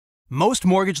Most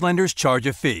mortgage lenders charge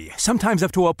a fee, sometimes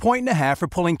up to 1.5 points for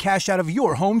pulling cash out of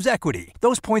your home's equity.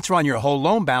 Those points are on your whole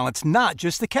loan balance, not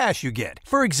just the cash you get.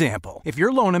 For example, if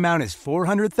your loan amount is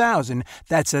 $400,000,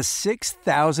 that's a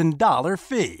 $6,000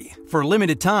 fee. For a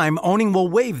limited time, Owning will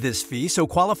waive this fee so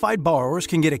qualified borrowers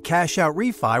can get a cash-out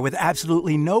refi with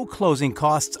absolutely no closing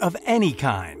costs of any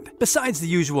kind. Besides the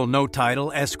usual no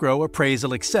title, escrow,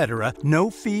 appraisal, etc., no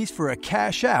fees for a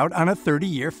cash-out on a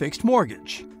 30-year fixed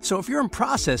mortgage. So if you're in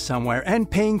process somewhere and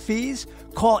paying fees,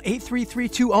 call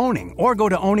 8332-OWNING or go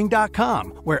to owning.com,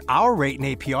 where our rate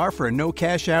and APR for a no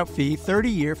cash-out fee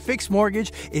 30-year fixed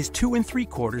mortgage is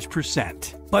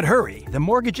 2.75%. But hurry, the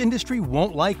mortgage industry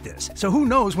won't like this, so who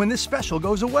knows when this special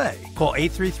goes away. Call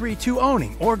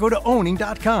 8332-OWNING or go to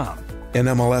owning.com.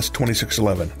 NMLS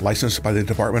 2611, licensed by the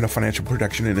Department of Financial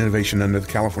Protection and Innovation under the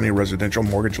California Residential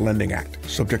Mortgage Lending Act.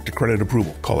 Subject to credit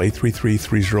approval. Call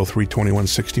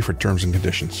 833-303-2160 for terms and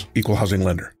conditions. Equal housing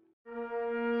lender.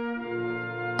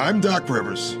 I'm Doc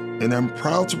Rivers, and I'm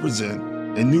proud to present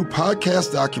a new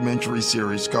podcast documentary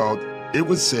series called It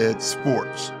Was Said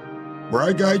Sports, where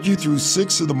I guide you through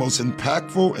 6 of the most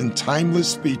impactful and timeless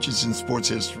speeches in sports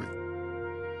history.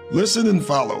 Listen and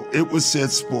follow It Was Said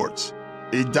Sports,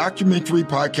 a documentary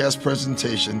podcast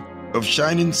presentation of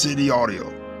Shining City Audio,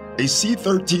 a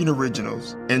C13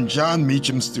 Originals, and John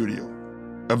Meacham Studio.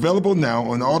 Available now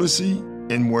on Odyssey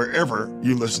and wherever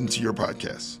you listen to your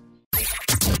podcasts.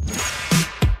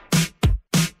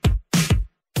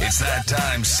 It's that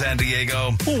time, San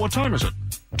Diego. Oh, what time is it?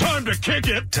 Time to kick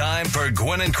it! Time for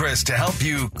Gwen and Chris to help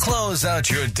you close out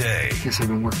your day. Guess I've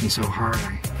been working so hard,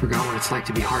 I forgot what it's like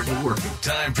to be hardly working.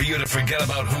 Time for you to forget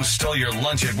about who stole your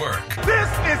lunch at work. This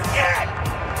is it!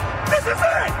 This is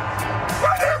it!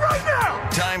 Right here, right now!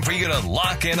 Time for you to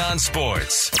lock in on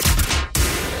sports.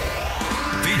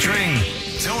 Featuring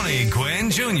Tony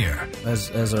Gwynn Jr.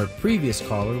 As our previous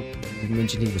caller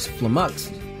mentioned, he was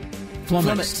flummoxed.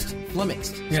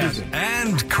 Yes.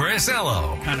 And Chris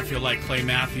Ello. Kind of feel like Clay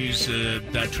Matthews,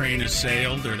 that train has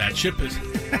sailed, or that ship is...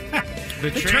 The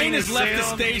train has left the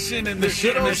station, and the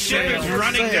ship is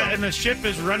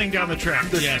running down the track.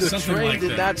 The something train like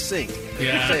did that. not sink.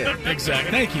 Yeah, exactly.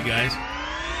 Thank you, guys.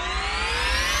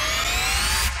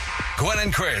 Gwen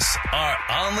and Chris are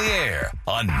on the air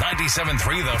on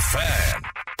 97.3 The Fan.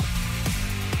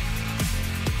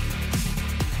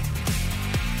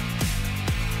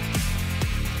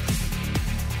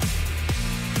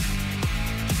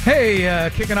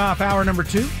 Hey, kicking off hour number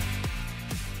 2.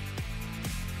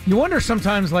 You wonder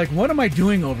sometimes, like, what am I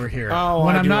doing over here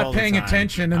when I'm not paying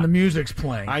attention and the music's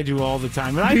playing? I do all the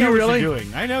time. And I know what you're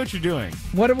doing. I know what you're doing.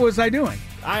 What was I doing?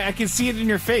 I can see it in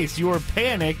your face. You are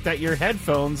panicked that your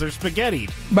headphones are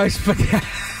spaghettied. By spaghetti.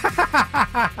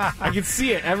 I can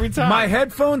see it every time. My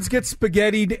headphones get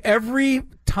spaghettied every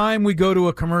time we go to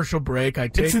a commercial break.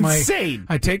 It's insane.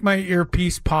 I take my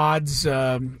earpiece pods,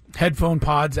 headphone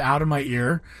pods out of my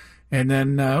ear, and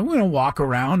then walk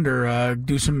around or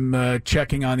do some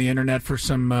checking on the internet for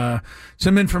some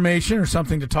information or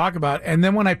something to talk about. And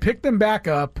then when I pick them back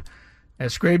up,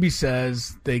 as Scraby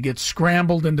says, they get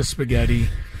scrambled into spaghetti,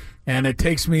 and it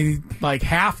takes me like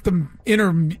half the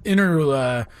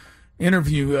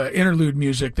interlude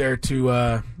music there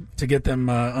to get them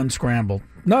unscrambled.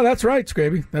 No, that's right,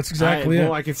 Scraby. That's exactly it.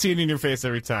 Well, I can see it in your face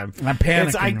every time. I'm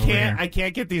panicking. I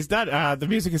can't get these done. The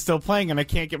music is still playing, and I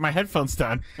can't get my headphones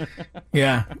done.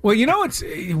 Yeah. Well, you know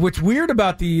what's weird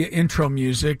about the intro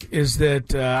music is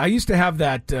that I used to have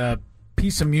that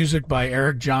piece of music by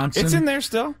Eric Johnson. It's in there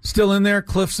still. Still in there,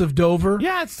 Cliffs of Dover.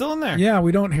 Yeah, it's still in there. Yeah,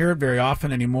 we don't hear it very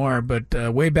often anymore,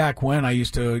 but way back when it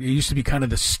used to be kind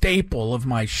of the staple of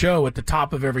my show at the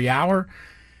top of every hour.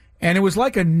 And it was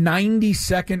like a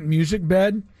 90-second music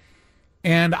bed.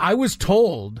 And I was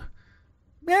told,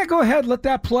 yeah, go ahead, let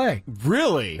that play.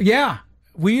 Really? Yeah.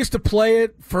 We used to play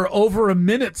it for over a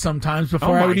minute sometimes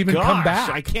before I would even come back.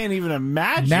 I can't even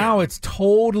imagine. Now it's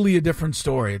totally a different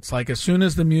story. It's like as soon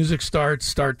as the music starts,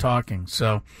 start talking.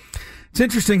 So it's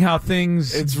interesting how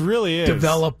things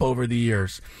develop over the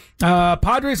years.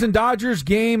 Padres and Dodgers,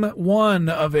 game 1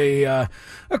 of a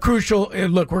crucial.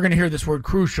 Look, we're going to hear this word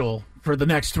crucial for the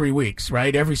next 3 weeks,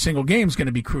 right? Every single game is going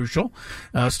to be crucial.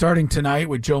 Starting tonight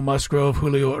with Joe Musgrove,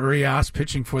 Julio Urias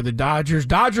pitching for the Dodgers.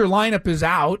 Dodger lineup is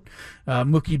out.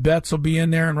 Mookie Betts will be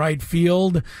in there in right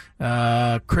field.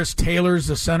 Chris Taylor's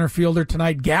the center fielder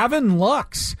tonight. Gavin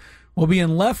Lux will be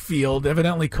in left field.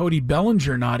 Evidently, Cody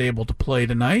Bellinger not able to play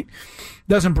tonight.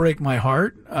 Doesn't break my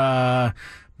heart.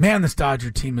 Man, this Dodger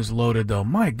team is loaded, though.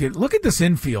 My good, look at this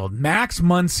infield. Max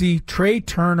Muncy, Trey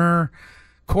Turner,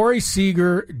 Corey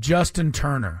Seager, Justin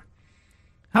Turner.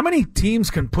 How many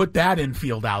teams can put that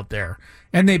infield out there?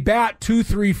 And they bat 2,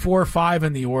 3, 4, 5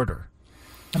 in the order.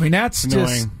 I mean, that's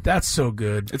so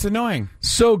good. It's annoying.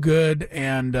 So good,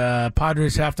 and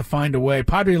Padres have to find a way.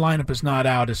 Padre lineup is not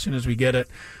out. As soon as we get it,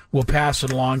 we'll pass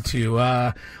it along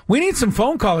to we need some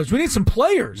phone callers. We need some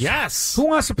players. Yes. Who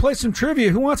wants to play some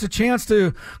trivia? Who wants a chance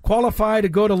to qualify to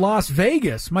go to Las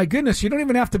Vegas? My goodness, you don't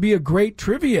even have to be a great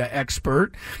trivia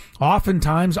expert.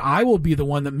 Oftentimes, I will be the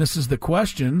one that misses the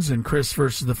questions in Chris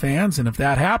versus the Fans, and if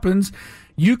that happens,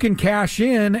 you can cash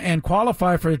in and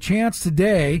qualify for a chance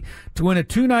today to win a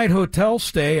 2-night hotel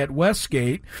stay at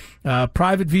Westgate,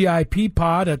 private VIP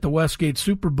pod at the Westgate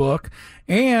Superbook,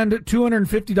 and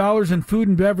 $250 in food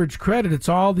and beverage credit. It's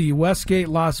all the Westgate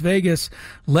Las Vegas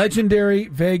Legendary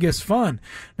Vegas Fun.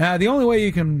 Now, the only way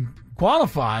you can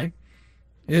qualify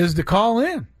is to call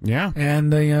in. Yeah.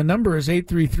 And the number is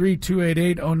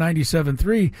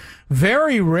 833-288-0973.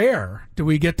 Very rare do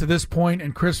we get to this point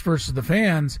in Chris versus the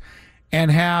Fans and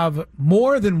have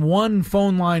more than one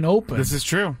phone line open. This is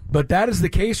true. But that is the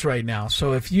case right now.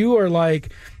 So if you are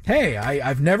like, hey,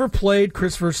 I've never played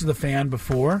Chris versus the Fan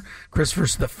before, Chris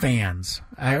versus the Fans.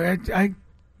 I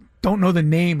don't know the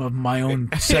name of my own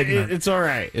segment. It's all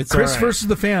right. It's Chris all right. versus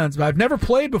the Fans. I've never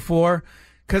played before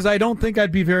because I don't think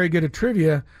I'd be very good at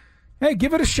trivia. Hey,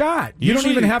 give it a shot. You don't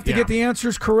even have to get the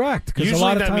answers correct because a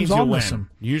lot of times I'll miss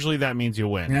them. Usually that means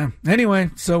you'll win. Yeah.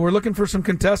 Anyway, so we're looking for some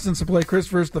contestants to play Chris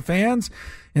versus the Fans.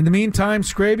 In the meantime,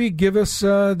 Scraby, give us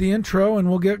the intro and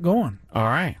we'll get going. All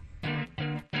right.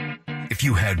 If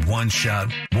you had one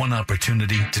shot, one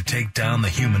opportunity to take down the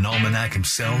human almanac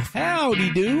himself,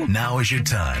 howdy do. Now is your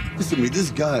time. Listen to me,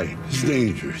 this guy is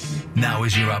dangerous. Now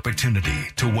is your opportunity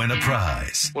to win a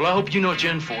prize. Well, I hope you know what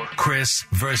you're in for. Chris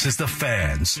versus the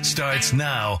Fans starts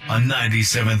now on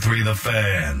 97.3 The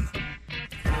Fan.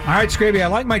 All right, Scraby, I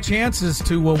like my chances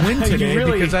to win today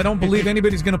because I don't believe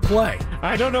anybody's going to play.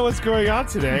 I don't know what's going on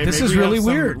today. This is really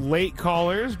weird. Late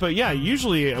callers, but yeah,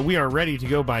 usually we are ready to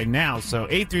go by now. So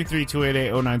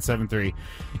 833-288-0973.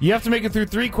 You have to make it through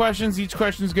 3 questions. Each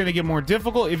question is going to get more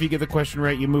difficult. If you get the question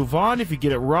right, you move on. If you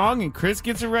get it wrong and Chris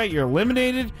gets it right, you're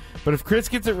eliminated. But if Chris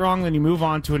gets it wrong, then you move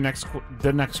on to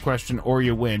the next question or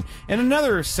you win. And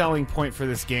another selling point for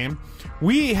this game,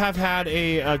 we have had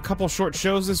a couple short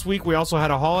shows this week. We also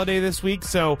had a holiday this week.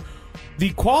 So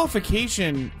the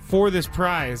qualification for this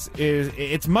prize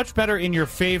it's much better in your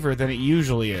favor than it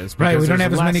usually is. Right, we don't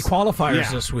have as many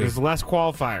qualifiers this week. There's less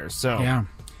qualifiers. So yeah.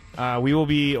 We will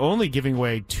be only giving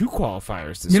away 2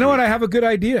 qualifiers this week. You know what? I have a good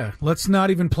idea. Let's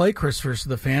not even play Chris versus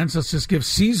the Fans. Let's just give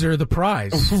Caesar the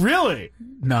prize. Really?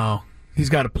 No. He's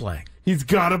got to play. He's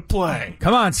got to play.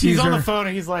 Come on, Caesar. He's on the phone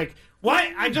and he's like, what?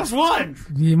 I just won.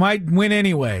 You might win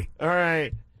anyway. All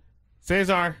right.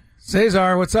 Cesar,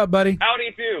 what's up, buddy?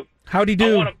 Howdy do. Howdy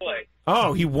do. I want to play.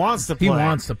 Oh, he wants to play. He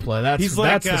wants to play. That's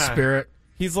the spirit.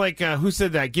 He's like, who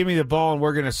said that? Give me the ball and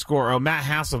we're going to score. Oh, Matt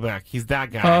Hasselbeck. He's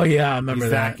that guy. Oh, yeah, I remember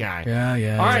He's that guy.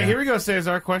 Yeah. All right, here we go,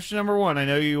 Cesar. Question number 1. I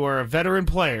know you are a veteran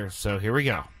player, so here we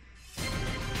go.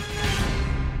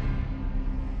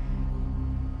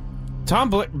 Tom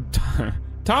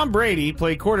Brady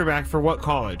played quarterback for what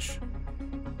college?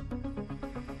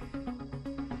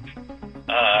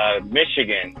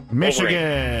 Michigan.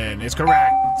 Michigan is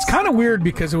correct. It's kind of weird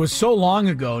because it was so long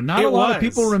ago. Not a lot of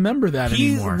people remember that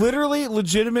anymore. He literally,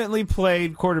 legitimately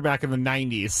played quarterback in the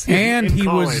 90s. And he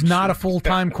was not a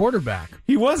full-time quarterback.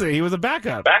 He wasn't. He was a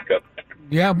backup.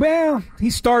 Yeah, well, he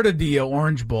started the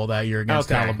Orange Bowl that year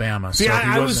against Alabama. See, so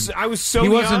I was so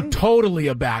young. He wasn't totally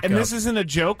a backup. And this isn't a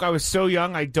joke. I was so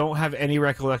young, I don't have any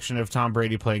recollection of Tom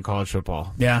Brady playing college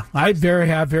football. Yeah, I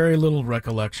have very little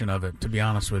recollection of it, to be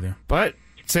honest with you. But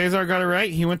Cesar got it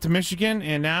right. He went to Michigan,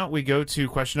 and now we go to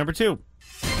question number 2.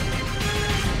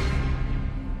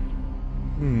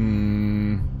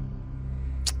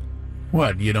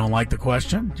 What, you don't like the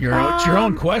question? It's your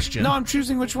own question. No, I'm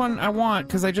choosing which one I want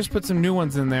because I just put some new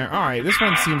ones in there. All right, this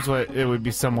one seems it would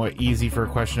be somewhat easy for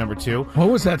question number 2. What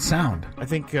was that sound? I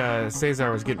think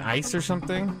Cesar was getting ice or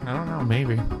something. I don't know,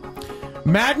 maybe.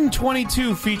 Madden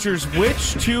 22 features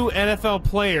which 2 NFL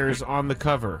players on the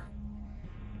cover?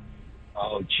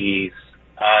 Oh, jeez.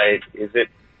 Is it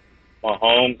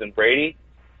Mahomes and Brady?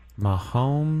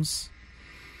 Mahomes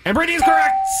and Brady is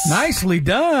correct. Nicely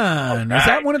done. Okay. Is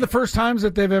that one of the first times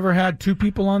that they've ever had 2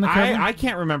 people on the cover? I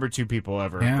can't remember 2 people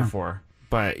ever before.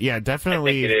 But yeah,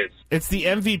 definitely. I think it is. It's the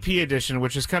MVP edition,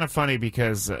 which is kind of funny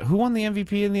because who won the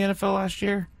MVP in the NFL last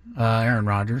year? Aaron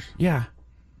Rodgers. Yeah.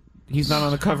 He's not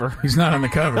on the cover. He's not on the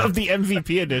cover. Of the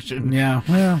MVP edition. Yeah,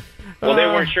 well. Well, they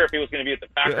weren't sure if he was going to be at the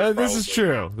Packers. This is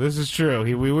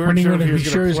true. We weren't sure if he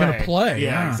was going to play.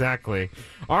 Yeah, exactly.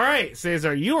 All right,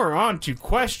 Cesar, you are on to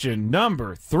question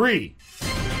number 3.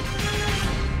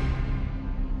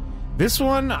 This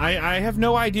one, I have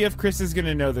no idea if Chris is going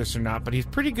to know this or not, but he's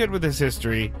pretty good with his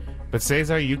history. But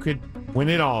Cesar, you could win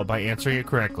it all by answering it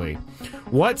correctly.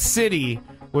 What city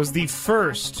was the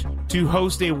first to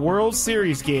host a World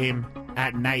Series game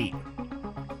at night?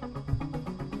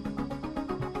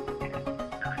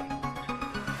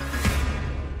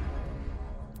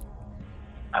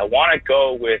 I want to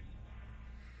go with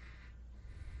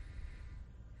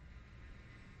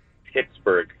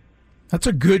Pittsburgh. That's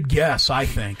a good guess, I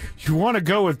think. You want to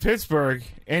go with Pittsburgh,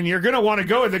 and you're going to want to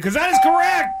go with it because that is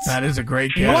correct. That is a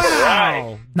great guess.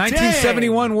 Wow.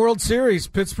 1971 World Series,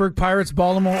 Pittsburgh Pirates,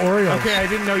 Baltimore Orioles. Okay, I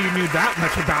didn't know you knew that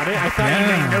much about it. I thought you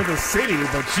didn't know the city,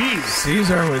 but geez.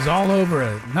 Cesar was all over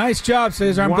it. Nice job,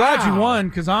 Cesar. I'm glad you won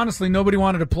because, honestly, nobody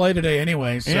wanted to play today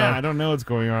anyway. So. Yeah, I don't know what's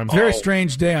going on. Very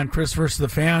strange day on Chris versus the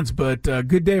Fans, but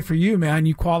good day for you, man.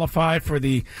 You qualified for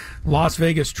the Las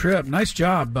Vegas trip. Nice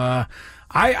job.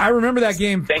 I remember that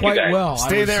game quite well.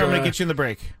 Stay there. I'm going to get you in the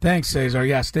break. Thanks, Cesar.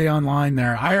 Yeah, stay online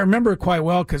there. I remember it quite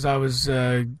well because I was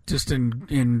just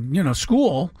in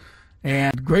school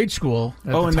and grade school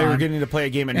at the and time. they were getting to play a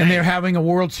game at night. And they're having a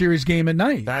World Series game at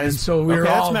night. So we were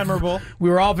all that's memorable. We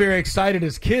were all very excited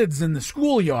as kids in the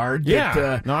schoolyard.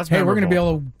 Yeah, that, hey, we're going to be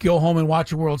able to go home and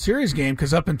watch a World Series game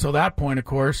because up until that point, of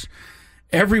course,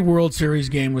 every World Series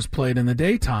game was played in the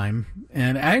daytime.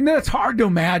 And I know it's hard to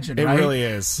imagine, right? It really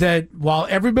is. That while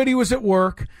everybody was at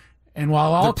work and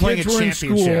while all kids were in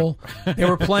school, they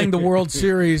were playing the World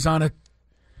Series on a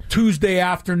Tuesday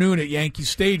afternoon at Yankee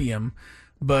Stadium.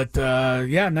 But,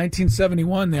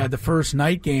 1971, they had the first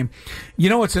night game. You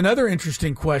know, it's another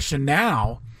interesting question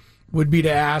now would be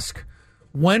to ask,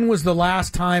 when was the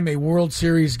last time a World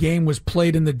Series game was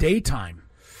played in the daytime?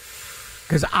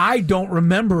 Because I don't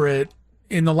remember it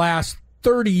in the last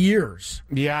 30 years.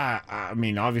 Yeah, I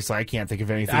mean, obviously, I can't think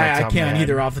of anything. I can't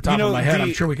either off the top of my head.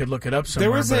 I'm sure we could look it up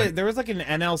somewhere. There was like an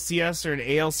NLCS or an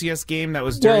ALCS game that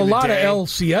was during a lot the day. of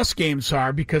LCS games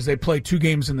are because they play 2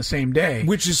 games in the same day,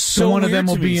 which is so one of them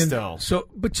will be in. Still.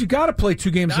 But you got to play 2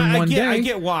 games in one day. I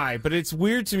get why, but it's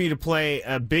weird to me to play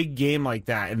a big game like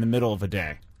that in the middle of a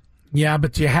day. Yeah,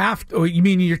 but you have to. You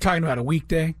mean you're talking about a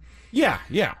weekday? Yeah.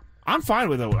 I'm fine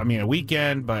with a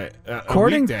weekend, but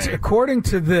according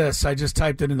to this, I just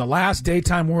typed it in. The last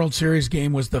daytime World Series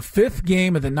game was the 5th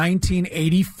game of the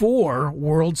 1984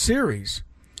 World Series,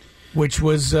 which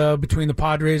was between the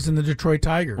Padres and the Detroit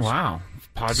Tigers. Wow.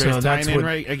 Padres tying in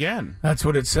right again. That's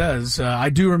what it says. I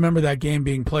do remember that game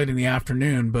being played in the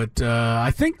afternoon, but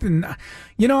I think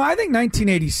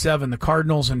 1987, the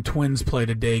Cardinals and Twins played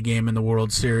a day game in the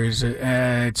World Series.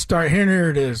 Here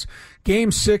it is.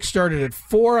 Game 6 started at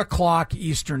 4:00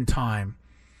 Eastern Time.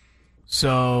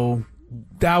 So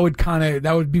that would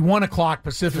be 1:00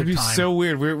 Pacific time. It would be so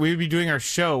weird. We'd be doing our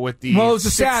show with the. Well, it was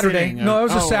a Saturday. No, it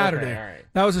was a Saturday. Okay, all right.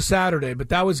 That was a Saturday, but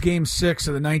that was Game 6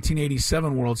 of the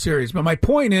 1987 World Series. But my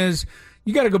point is,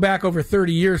 you got to go back over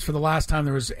 30 years for the last time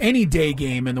there was any day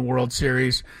game in the World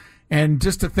Series. And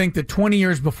just to think that 20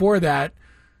 years before that,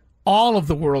 all of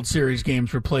the World Series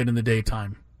games were played in the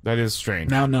daytime. That is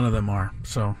strange. Now none of them are.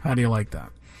 So how do you like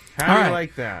that? How do you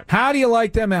like that? How do you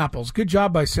like them apples? Good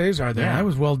job by Cesar there. Yeah, that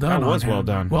was well done. That was well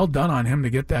done. Well done on him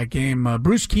to get that game.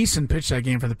 Bruce Keeson pitched that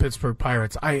game for the Pittsburgh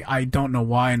Pirates. I don't know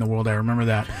why in the world I remember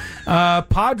that.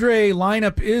 Padre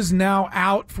lineup is now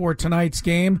out for tonight's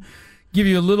game. Give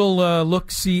you a little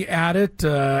look-see at it.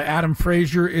 Adam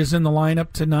Frazier is in the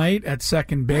lineup tonight at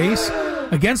second base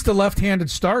against a left-handed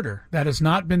starter. That has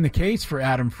not been the case for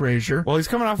Adam Frazier. Well, he's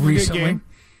coming off recently. A good game.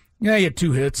 Yeah, he had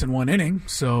 2 hits in 1 inning,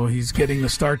 so he's getting the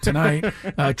start tonight.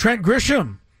 Trent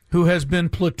Grisham, who has been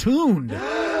platooned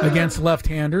against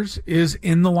left-handers, is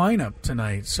in the lineup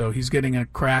tonight, so he's getting a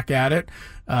crack at it.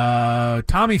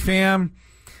 Tommy Pham,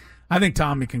 I think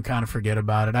Tommy can kind of forget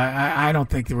about it. I don't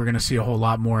think that we're going to see a whole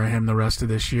lot more of him the rest of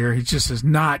this year. He just has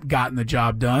not gotten the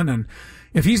job done, and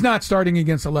if he's not starting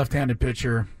against a left-handed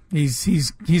pitcher,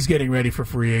 he's getting ready for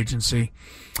free agency.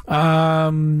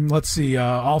 Let's see.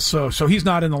 Also, so he's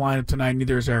not in the lineup tonight.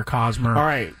 Neither is Eric Hosmer. All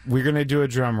right, we're gonna do a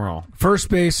drum roll. First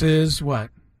base is what?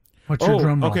 What's your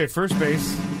drum roll? Okay, first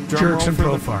base. Jerks and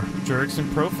Profar. Jerks and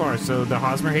Profar. So the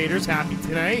Hosmer haters happy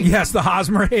tonight? Yes, the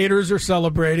Hosmer haters are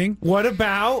celebrating. What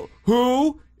about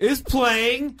who is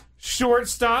playing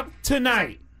shortstop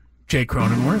tonight? Jay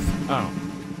Cronenworth. Oh.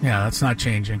 Yeah, that's not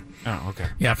changing. Oh, okay.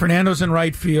 Yeah, Fernando's in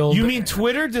right field. You mean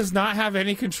Twitter does not have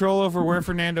any control over where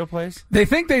Fernando plays? They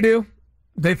think they do.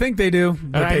 They think they do,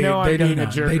 but I know I'm being a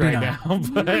jerk right now.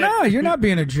 But no, you're not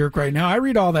being a jerk right now. I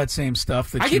read all that same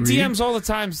stuff that I get DMs all the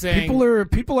time saying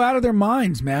people out of their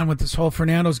minds, man, with this whole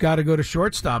Fernando's got to go to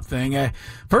shortstop thing.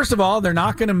 First of all, they're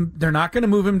not going to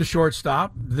move him to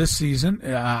shortstop this season.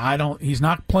 He's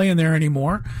not playing there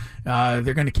anymore.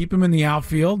 They're going to keep him in the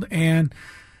outfield, and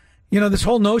this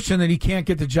whole notion that he can't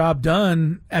get the job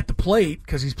done at the plate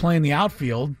because he's playing the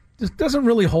outfield. This doesn't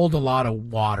really hold a lot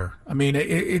of water. I mean,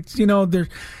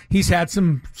 he's had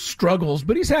some struggles,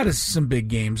 but he's had some big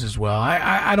games as well.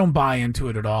 I don't buy into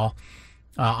it at all,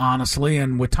 honestly.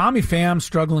 And with Tommy Pham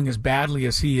struggling as badly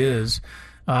as he is,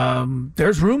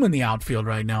 there's room in the outfield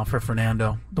right now for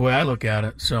Fernando, the way I look at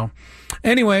it. So,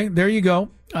 anyway, there you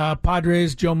go.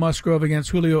 Padres, Joe Musgrove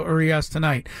against Julio Urias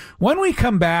tonight. When we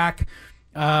come back,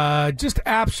 just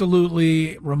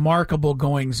absolutely remarkable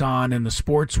goings-on in the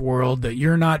sports world that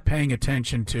you're not paying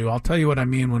attention to. I'll tell you what I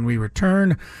mean when we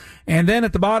return. And then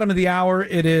at the bottom of the hour,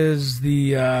 it is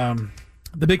the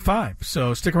Big Five.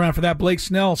 So stick around for that. Blake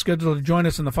Snell scheduled to join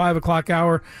us in the 5 o'clock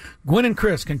hour. Gwynn and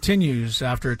Chris continues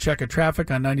after a check of traffic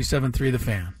on 97.3 The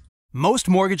Fan. Most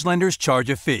mortgage lenders charge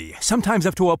a fee, sometimes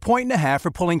up to 1.5 points for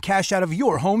pulling cash out of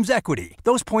your home's equity.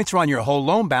 Those points are on your whole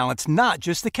loan balance, not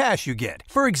just the cash you get.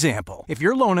 For example, if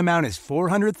your loan amount is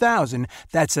 $400,000,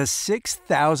 that's a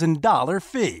 $6,000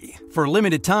 fee. For a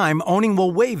limited time, Owning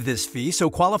will waive this fee so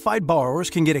qualified borrowers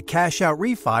can get a cash-out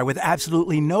refi with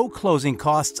absolutely no closing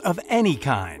costs of any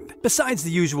kind. Besides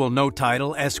the usual no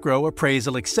title, escrow,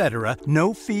 appraisal, etc.,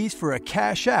 no fees for a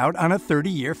cash-out on a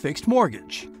 30-year fixed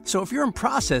mortgage. So if you're in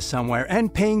process somewhere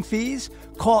and paying fees,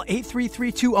 call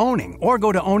 8332-OWNING or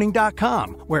go to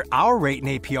owning.com, where our rate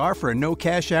and APR for a no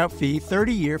cash-out fee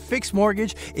 30-year fixed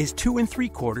mortgage is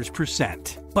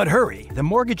 2.75%. But hurry, the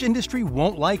mortgage industry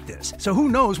won't like this, so who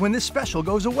knows when this special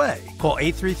goes away. Call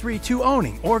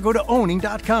 8332-OWNING or go to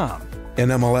owning.com.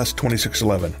 NMLS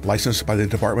 2611, licensed by the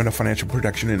Department of Financial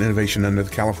Protection and Innovation under the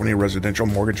California Residential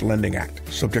Mortgage Lending Act.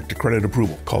 Subject to credit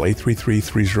approval. Call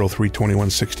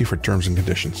 833-303-2160 for terms and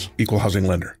conditions. Equal housing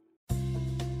lender.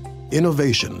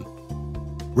 Innovation,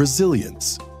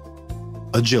 resilience,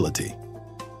 agility.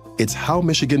 It's how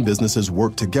Michigan businesses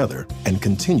work together and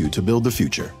continue to build the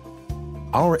future.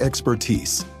 Our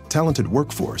expertise, talented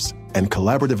workforce, and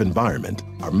collaborative environment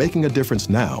are making a difference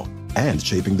now and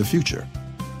shaping the future.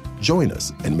 Join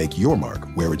us and make your mark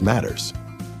where it matters.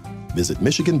 Visit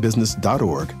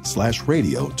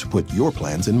michiganbusiness.org/radio to put your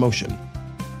plans in motion.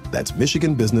 That's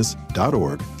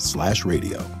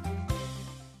michiganbusiness.org/radio.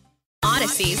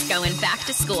 Odyssey's going back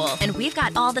to school, and we've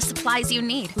got all the supplies you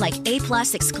need, like A+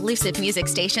 exclusive music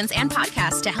stations and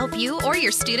podcasts to help you or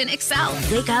your student excel.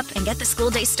 Wake up and get the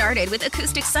school day started with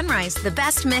Acoustic Sunrise, the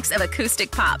best mix of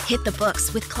acoustic pop. Hit the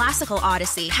books with Classical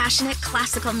Odyssey, passionate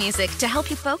classical music to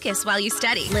help you focus while you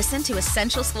study. Listen to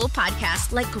essential school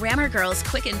podcasts like Grammar Girl's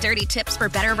Quick and Dirty Tips for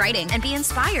Better Writing, and be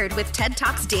inspired with TED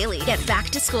Talks Daily. Get back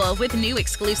to school with new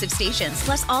exclusive stations,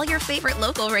 plus all your favorite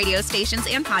local radio stations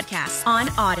and podcasts on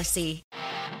Odyssey.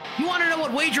 You want to know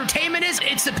what wagertainment is?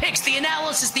 It's the picks, the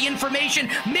analysis, the information,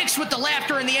 mixed with the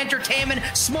laughter and the entertainment,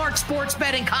 smart sports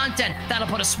betting content that'll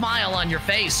put a smile on your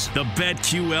face. The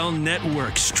BetQL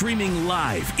Network, streaming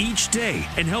live each day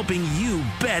and helping you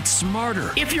bet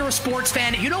smarter. If you're a sports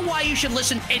fan, you know why you should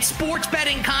listen. It's sports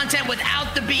betting content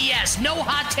without the BS. No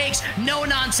hot takes, no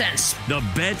nonsense. The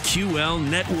BetQL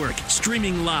Network,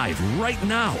 streaming live right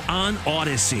now on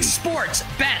Odyssey. Sports,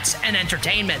 bets, and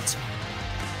entertainment.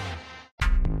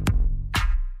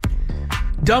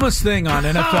 Dumbest thing on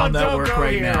NFL Network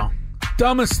right now.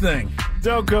 Dumbest thing.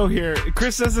 Don't go here.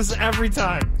 Chris says this every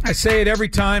time. I say it every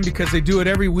time because they do it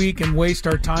every week and waste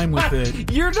our time with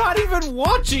it. You're not even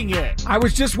watching it. I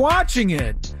was just watching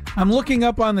it. I'm looking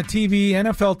up on the TV,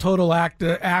 NFL Total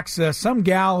Access. Some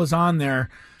gal is on there.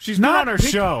 She's not on our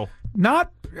show. I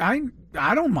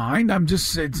don't mind.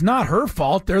 It's not her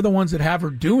fault. They're the ones that have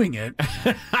her doing it.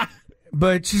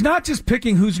 But she's not just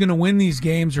picking who's going to win these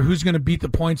games or who's going to beat the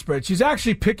point spread. She's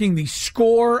actually picking the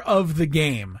score of the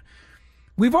game.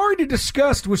 We've already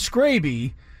discussed with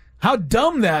Scraby how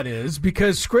dumb that is,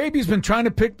 because Scraby's been trying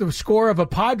to pick the score of a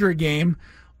Padre game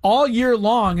all year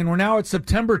long, and we're now at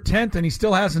September 10th, and he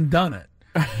still hasn't done it.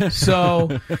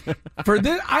 So for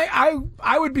this,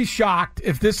 I would be shocked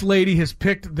if this lady has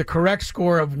picked the correct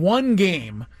score of one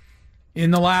game in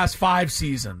the last 5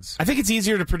 seasons. I think it's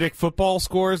easier to predict football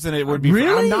scores than it would be.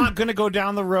 Really? I'm not going to go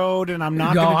down the road, and I'm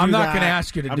not going to do that. I'm not going to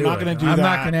ask you to do it. I'm not going to do that. I'm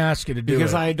not going to ask you to do it.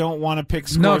 Because I don't want to pick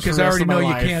scores. No, because I already know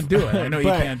you can't do it. I know you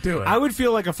can't do it. I would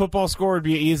feel like a football score would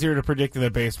be easier to predict than a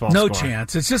baseball score. No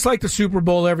chance. It's just like the Super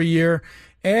Bowl every year.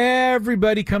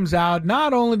 Everybody comes out.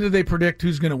 Not only do they predict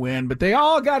who's going to win, but they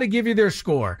all got to give you their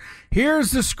score.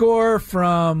 Here's the score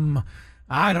from...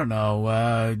 I don't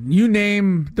know, you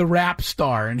name the rap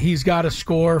star, and he's got a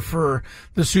score for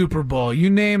the Super Bowl. You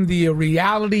name the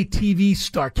reality TV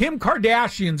star. Kim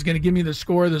Kardashian's going to give me the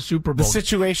score of the Super Bowl. The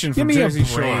situation from Jersey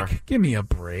Shore. Give me a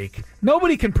break.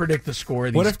 Nobody can predict the score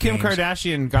of these What if Kim games.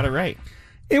 Kardashian got it right?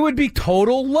 It would be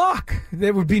total luck.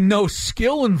 There would be no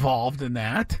skill involved in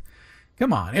that.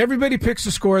 Come on. Everybody picks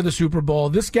the score of the Super Bowl.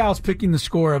 This gal's picking the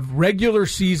score of regular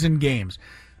season games.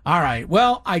 All right.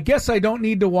 Well, I guess I don't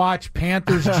need to watch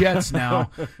Panthers-Jets now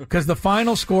because the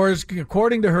final score,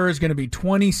 according to her, is going to be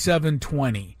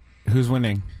 27-20. Who's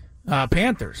winning?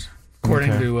 Panthers,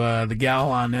 according to the gal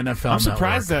on NFL I'm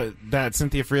surprised that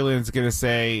Cynthia Freeland's going to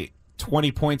say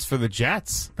 20 points for the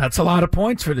Jets. That's a lot of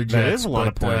points for the Jets. That is a lot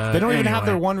of points. They don't even have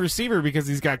their one receiver because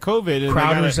he's got COVID. And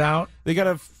Crowder's out. They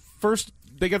got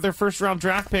their first-round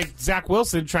draft pick, Zach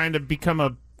Wilson, trying to become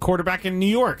a quarterback in New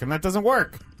York, and that doesn't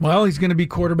work. Well, he's going to be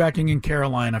quarterbacking in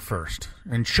Carolina first,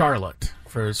 in Charlotte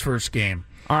for his first game.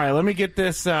 All right, let me get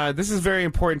this. This is very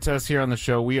important to us here on the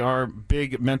show. We are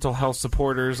big mental health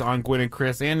supporters on Gwynn and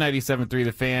Chris and 97.3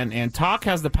 The Fan, and talk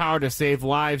has the power to save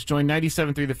lives. Join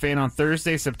 97.3 The Fan on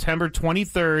Thursday, September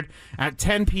 23rd at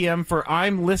 10 p.m. for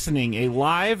I'm Listening, a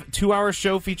live 2-hour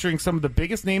show featuring some of the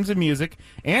biggest names in music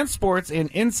and sports and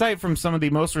insight from some of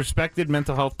the most respected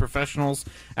mental health professionals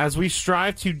as we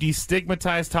strive to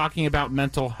destigmatize talking about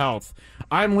mental health.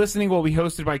 I'm Listening will be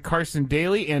hosted by Carson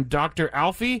Daly and Dr.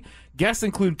 Alfie. Guests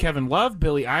include Kevin Love,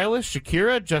 Billie Eilish,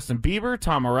 Shakira, Justin Bieber,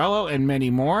 Tom Morello, and many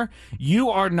more. You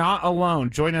are not alone.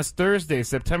 Join us Thursday,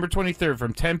 September 23rd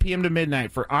from 10 p.m. to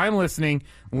midnight for I'm Listening.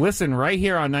 Listen right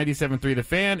here on 97.3 The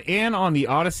Fan and on the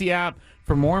Odyssey app.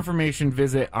 For more information,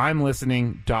 visit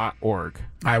imlistening.org.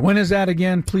 All right, when is that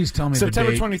again? Please tell me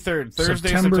September the date. 23rd, Thursday,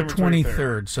 September 23rd.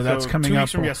 23rd. So that's coming 2 up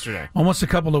weeks from yesterday. Almost a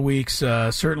couple of weeks.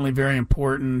 Certainly very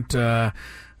important.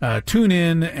 Tune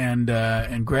in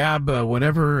and grab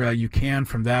whatever you can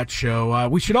from that show.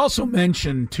 We should also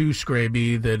mention, too,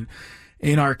 Scraby, that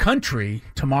in our country,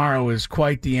 tomorrow is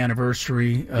quite the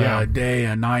anniversary day,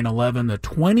 9/11, the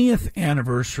 20th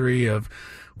anniversary of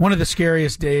one of the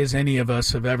scariest days any of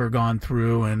us have ever gone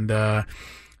through. And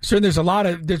so there's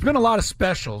been a lot of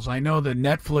specials. I know that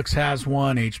Netflix has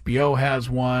one, HBO has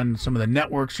one. Some of the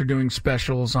networks are doing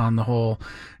specials on the whole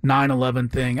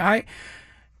 9/11 thing.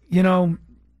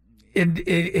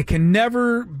 It can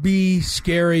never be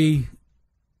scary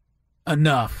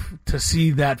enough to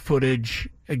see that footage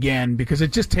again because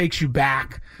it just takes you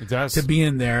back to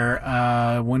being there.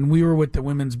 When we were with the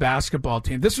women's basketball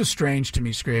team, this was strange to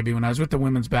me, Scraby. When I was with the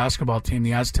women's basketball team,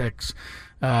 the Aztecs,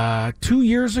 2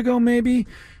 years ago maybe,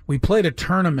 we played a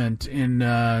tournament in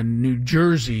New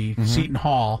Jersey, Seton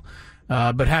Hall,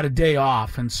 but had a day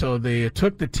off, and so they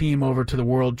took the team over to the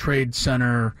World Trade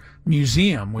Center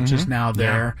Museum, which is now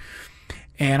there.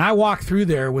 And I walked through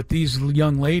there with these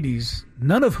young ladies,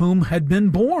 none of whom had been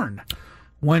born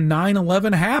when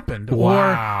 9/11 happened.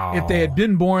 Wow. Or if they had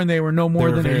been born, they were no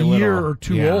more than a year or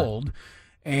two old.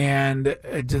 And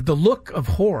the look of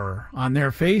horror on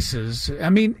their faces,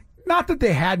 I mean, not that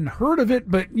they hadn't heard of it,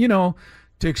 but, to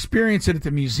experience it at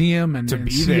the museum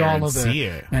and see all of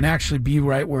it and actually be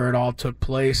right where it all took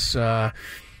place.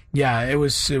 It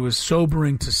was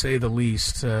sobering to say the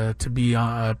least to be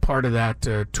part of that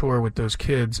tour with those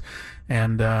kids.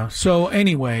 And so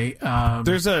anyway,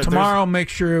 tomorrow make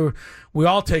sure we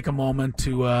all take a moment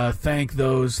to thank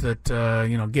those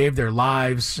that gave their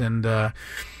lives and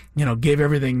gave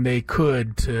everything they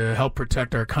could to help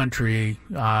protect our country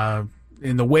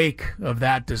in the wake of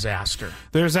that disaster.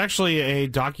 There's actually a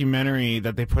documentary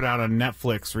that they put out on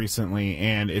Netflix recently,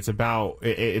 and it's about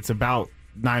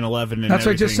 9/11 and That's everything. what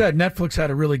I just said. Netflix had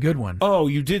a really good one. Oh,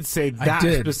 you did say that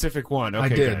specific one. Okay, I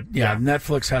did. Good. Yeah,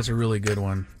 Netflix has a really good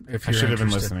one. If you're I should have been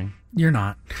interested. listening. You're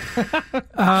not.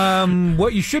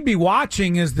 What you should be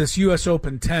watching is this U.S.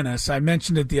 Open tennis. I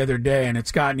mentioned it the other day, and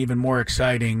it's gotten even more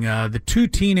exciting. The two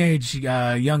teenage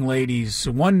young ladies,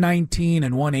 one 19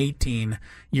 and one 18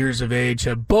 years of age,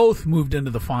 have both moved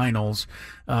into the finals.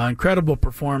 Incredible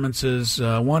performances.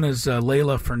 One is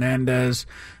Leylah Fernandez,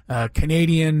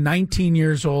 Canadian, 19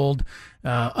 years old,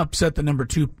 upset the number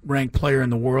 2 ranked player in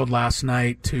the world last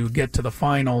night to get to the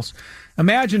finals.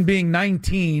 Imagine being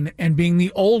 19 and being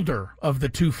the older of the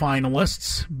 2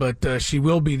 finalists, but she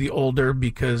will be the older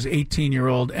because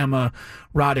 18-year-old Emma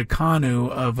Raducanu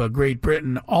of Great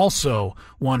Britain also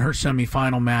won her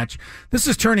semifinal match. This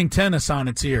is turning tennis on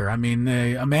its ear. I mean,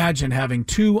 imagine having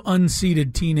 2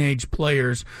 unseeded teenage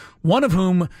players, one of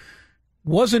whom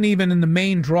wasn't even in the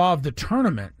main draw of the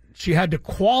tournament. She had to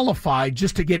qualify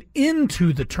just to get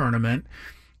into the tournament.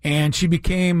 And she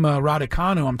became,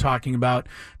 Raducanu I'm talking about,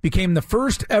 became the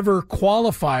first ever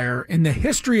qualifier in the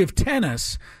history of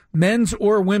tennis, men's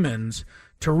or women's,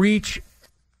 to reach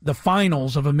the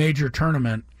finals of a major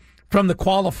tournament from the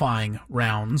qualifying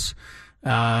rounds.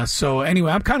 So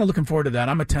anyway, I'm kind of looking forward to that.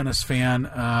 I'm a tennis fan.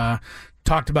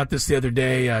 Talked about this the other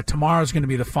day. Tomorrow's going to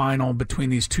be the final between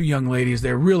these 2 young ladies.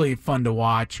 They're really fun to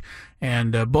watch.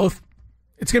 And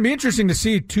it's going to be interesting to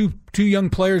see two young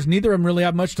players. Neither of them really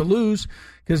have much to lose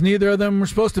because neither of them were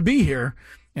supposed to be here,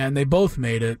 and they both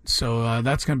made it. So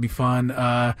that's going to be fun.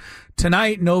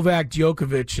 Tonight, Novak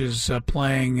Djokovic is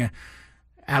playing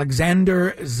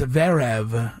Alexander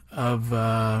Zverev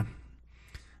of,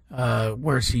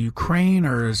 where is he, Ukraine,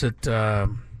 or is it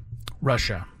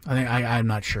Russia? I'm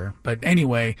not sure. But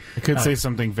anyway. I could say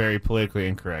something very politically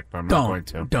incorrect, but I'm not going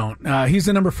to. Don't. He's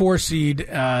the number 4 seed.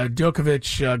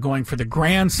 Djokovic going for the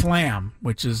Grand Slam,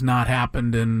 which has not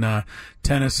happened in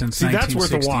tennis since 1968. That's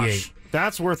worth a watch.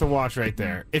 That's worth a watch right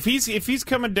there. If he's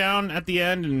coming down at the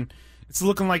end and it's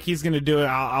looking like he's going to do it,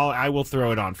 I will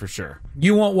throw it on for sure.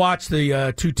 You won't watch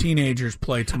the 2 teenagers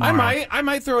play tomorrow. I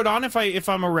might throw it on if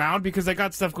I'm around because I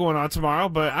got stuff going on tomorrow,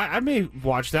 but I may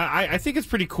watch that. I think it's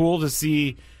pretty cool to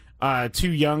see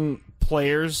 2 young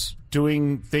players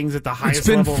doing things at the highest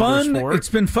level of their sport. It's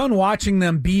been fun watching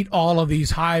them beat all of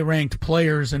these high-ranked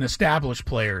players and established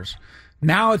players.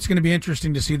 Now it's going to be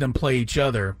interesting to see them play each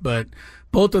other, but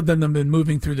both of them have been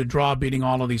moving through the draw, beating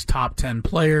all of these top 10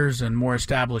 players and more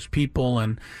established people.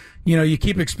 And, you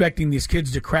keep expecting these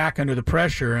kids to crack under the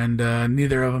pressure, and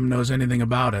neither of them knows anything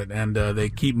about it, and they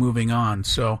keep moving on.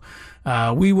 So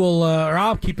we will, or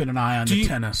I'll keep an eye on the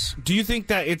tennis. Do you think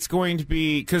that it's going to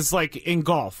be, because like in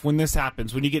golf, when this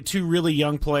happens, when you get 2 really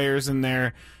young players and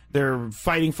they're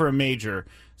fighting for a major,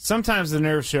 sometimes the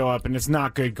nerves show up and it's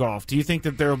not good golf. Do you think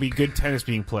that there will be good tennis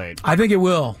being played? I think it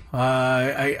will.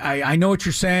 I know what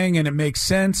you're saying, and it makes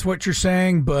sense what you're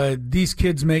saying, but these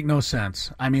kids make no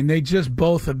sense. I mean, they just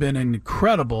both have been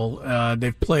incredible.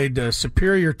 They've played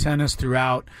superior tennis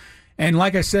throughout. And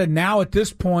like I said, now at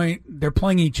this point, they're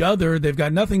playing each other. They've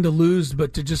got nothing to lose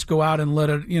but to just go out and let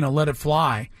it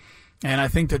fly. And I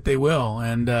think that they will.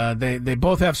 And they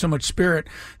both have so much spirit.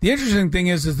 The interesting thing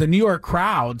is the New York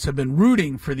crowds have been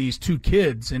rooting for these 2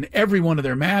 kids in every one of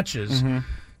their matches,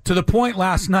 to the point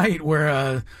last night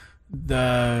where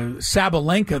the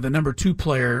Sabalenka, the number 2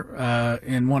 player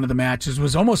in one of the matches,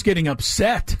 was almost getting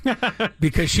upset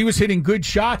because she was hitting good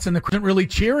shots and they weren't really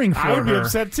cheering for her. I would be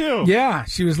upset too. Yeah,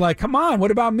 she was like, come on, what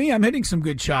about me? I'm hitting some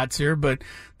good shots here. But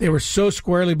they were so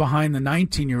squarely behind the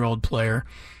 19-year-old player.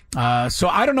 So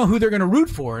I don't know who they're going to root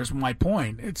for is my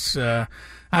point. It's I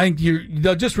think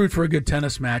they'll just root for a good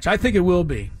tennis match. I think it will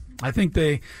be. I think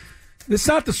it's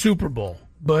not the Super Bowl,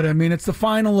 but I mean it's the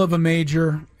final of a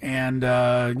major, and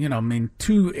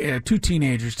two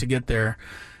teenagers to get there.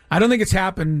 I don't think it's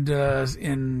happened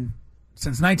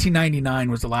since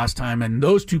 1999 was the last time, and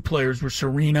those 2 players were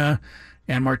Serena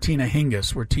and Martina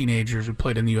Hingis, were teenagers who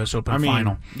played in the U.S. Open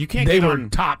final. They were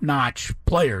top-notch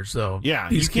players, though. Yeah,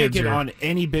 you can't get on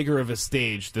any bigger of a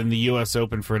stage than the U.S.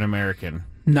 Open for an American.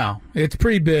 No, it's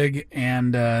pretty big,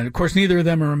 and of course neither of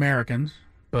them are Americans,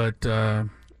 but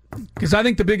because I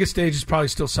think the biggest stage is probably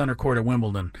still center court at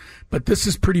Wimbledon, but this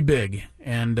is pretty big,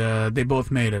 and they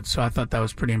both made it, so I thought that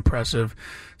was pretty impressive.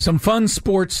 Some fun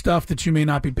sports stuff that you may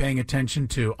not be paying attention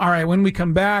to. All right, when we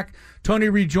come back, Tony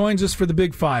rejoins us for the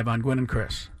Big Five on Gwynn and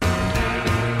Chris.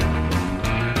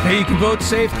 Hey, you can vote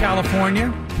safe,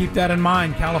 California. Keep that in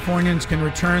mind. Californians can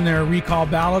return their recall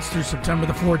ballots through September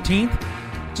the 14th.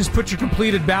 Just put your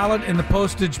completed ballot in the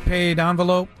postage-paid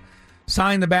envelope.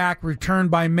 Sign the back, return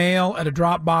by mail at a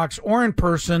drop box or in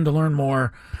person. To learn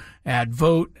more at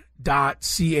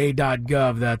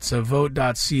vote.ca.gov. That's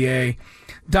vote.ca.gov.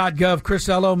 Chris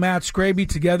Ello, Matt Scraby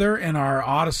together in our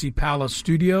Odyssey Palace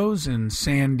studios in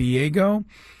San Diego.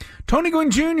 Tony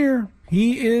Gwynn Jr.,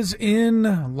 he is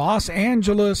in Los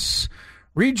Angeles.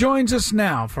 Rejoins us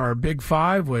now for our Big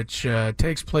Five, which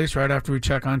takes place right after we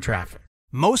check on traffic.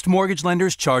 Most mortgage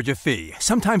lenders charge a fee,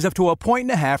 sometimes up to 1.5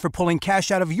 points for pulling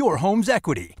cash out of your home's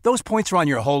equity. Those points are on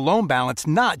your whole loan balance,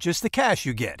 not just the cash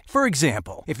you get. For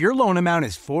example, if your loan amount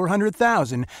is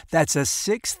 $400,000, that's a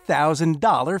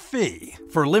 $6,000 fee.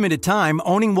 For a limited time,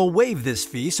 Owning will waive this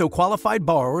fee so qualified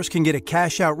borrowers can get a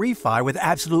cash-out refi with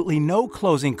absolutely no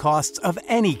closing costs of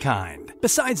any kind.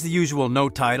 Besides the usual no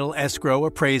title, escrow,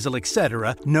 appraisal,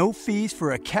 etc., no fees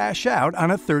for a cash-out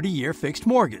on a 30-year fixed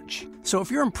mortgage. So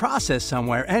if you're in process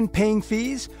somewhere and paying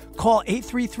fees, call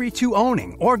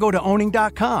 8332-OWNING or go to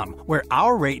owning.com, where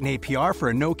our rate and APR for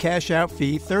a no cash-out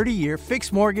fee 30-year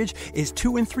fixed mortgage is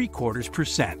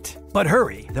 2.75%. But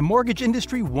hurry, the mortgage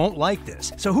industry won't like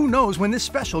this, so who knows when this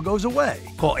special goes away.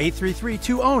 Call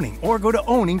 8332-OWNING or go to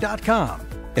owning.com.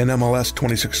 NMLS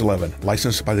 2611,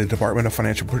 licensed by the Department of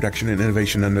Financial Protection and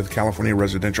Innovation under the California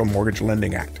Residential Mortgage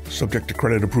Lending Act. Subject to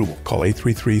credit approval. Call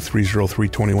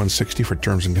 833-303-2160 for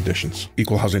terms and conditions.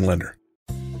 Equal housing lender.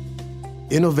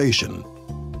 Innovation,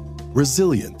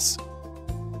 resilience,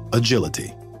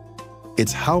 agility.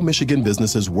 It's how Michigan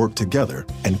businesses work together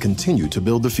and continue to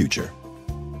build the future.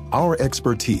 Our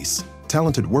expertise,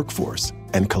 talented workforce,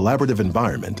 and collaborative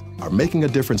environment are making a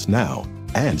difference now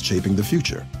and shaping the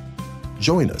future.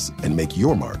 Join us and make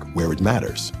your mark where it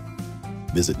matters.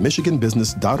 Visit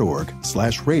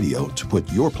michiganbusiness.org/radio to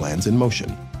put your plans in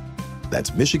motion. That's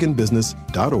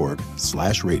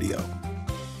michiganbusiness.org/radio.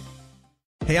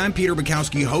 Hey, I'm Peter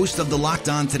Bukowski, host of the Locked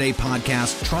On Today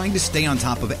podcast. Trying to stay on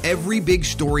top of every big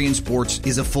story in sports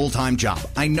is a full-time job.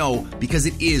 I know, because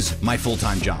it is my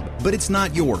full-time job. But it's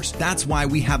not yours. That's why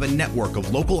we have a network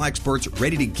of local experts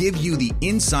ready to give you the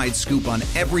inside scoop on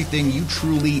everything you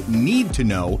truly need to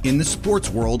know in the sports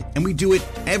world. And we do it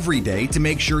every day to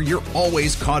make sure you're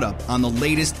always caught up on the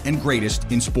latest and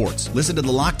greatest in sports. Listen to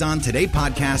the Locked On Today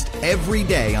podcast every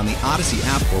day on the Odyssey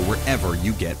app or wherever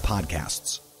you get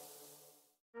podcasts.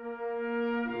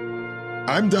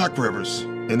 I'm Doc Rivers,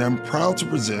 and I'm proud to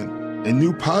present a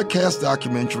new podcast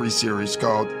documentary series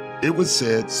called It Was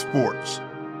Said Sports,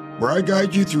 where I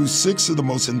guide you through 6 of the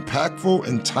most impactful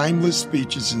and timeless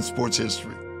speeches in sports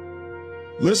history.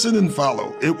 Listen and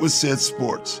follow It Was Said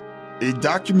Sports, a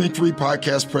documentary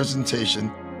podcast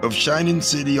presentation of Shining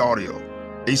City Audio,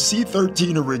 a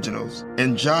C13 Originals,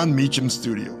 and John Meacham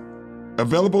Studio.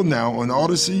 Available now on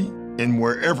Odyssey and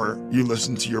wherever you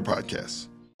listen to your podcasts.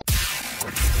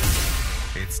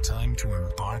 It's time to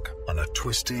embark on a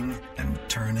twisting and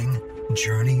turning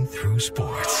journey through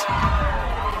sports.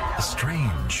 A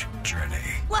strange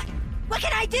journey. What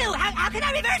can I do? How can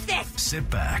I reverse this? Sit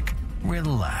back,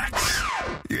 relax.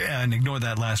 Yeah, and ignore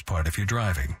that last part if you're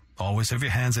driving. Always have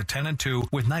your hands at 10 and 2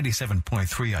 with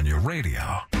 97.3 on your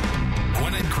radio.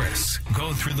 Gwen and Chris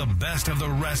go through the best of the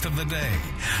rest of the day.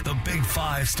 The Big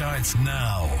Five starts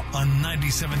now on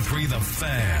 97.3 The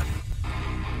Fan.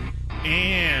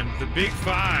 And the Big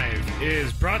Five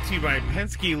is brought to you by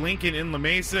Penske Lincoln in La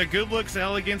Mesa. Good looks,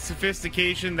 elegance,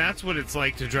 sophistication. That's what it's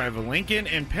like to drive a Lincoln.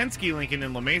 And Penske Lincoln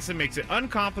in La Mesa makes it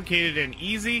uncomplicated and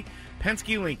easy.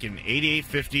 Penske Lincoln,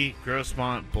 8850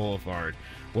 Grossmont Boulevard.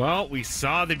 Well, we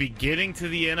saw the beginning to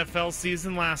the NFL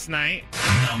season last night.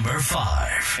 Number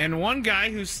 5. And one guy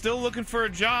who's still looking for a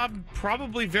job,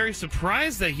 probably very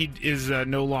surprised that he is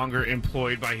no longer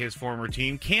employed by his former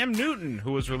team, Cam Newton,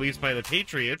 who was released by the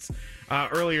Patriots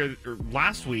earlier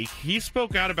last week. He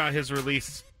spoke out about his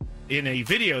release in a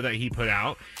video that he put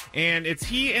out, and it's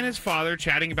he and his father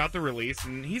chatting about the release,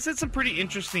 and he said some pretty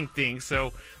interesting things.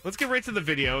 So let's get right to the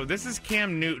video. This is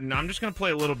Cam Newton. I'm just going to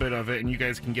play a little bit of it, and you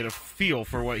guys can get a feel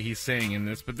for what he's saying in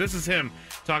this. But this is him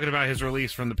talking about his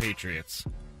release from the Patriots.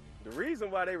 The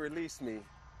reason why they released me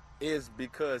is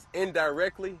because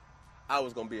indirectly I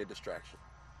was going to be a distraction.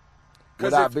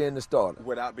 Without being the starter.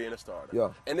 Without being a starter. Yeah.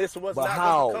 And this was but not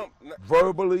how? Going to come.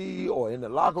 Verbally or in the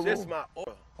locker room? Just my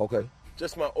aura. Okay.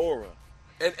 Just my aura.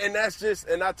 And that's just,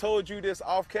 and I told you this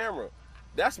off camera,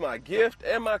 that's my gift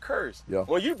and my curse. Yeah.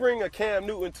 When you bring a Cam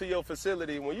Newton to your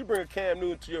facility, when you bring a Cam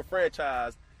Newton to your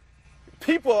franchise,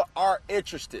 people are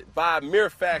interested by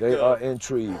mere fact they of are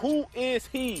intrigued. Who is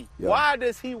he? Yeah. Why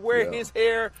does he wear his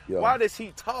hair? Yeah. Why does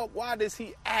he talk? Why does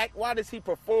he act? Why does he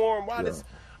perform? Why does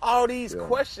all these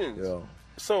questions? Yeah.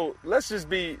 So let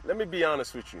me be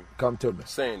honest with you. Come to me.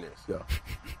 Saying this. Yeah.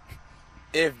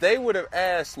 If they would have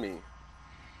asked me,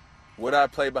 would I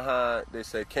play behind? They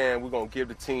said, Cam, we're going to give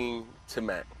the team to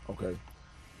Mac. Okay.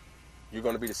 You're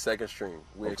going to be the second string.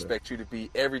 We expect you to be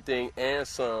everything and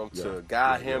some to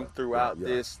guide him throughout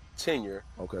this tenure.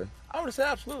 Okay. I would have said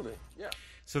absolutely, yeah.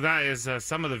 So that is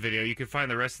some of the video. You can find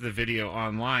the rest of the video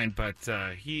online, but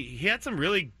he had some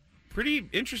really pretty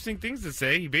interesting things to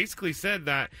say. He basically said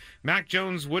that Mac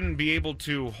Jones wouldn't be able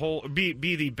to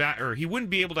he wouldn't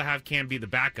be able to have Cam be the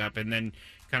backup, and then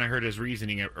kind of heard his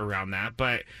reasoning around that.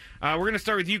 But we're going to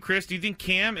start with you, Chris. Do you think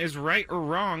Cam is right or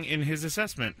wrong in his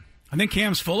assessment? I think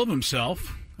Cam's full of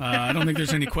himself. I don't think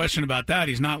there's any question about that.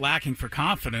 He's not lacking for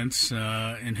confidence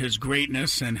in his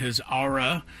greatness and his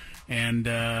aura and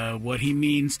what he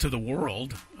means to the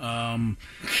world. I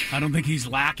don't think he's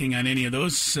lacking on any of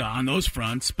those on those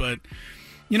fronts. But,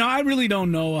 I really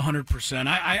don't know 100%.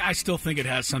 I still think it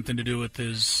has something to do with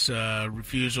his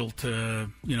refusal to,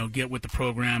 get with the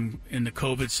program in the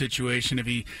COVID situation.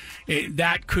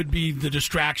 That could be the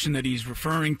distraction that he's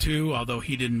referring to, although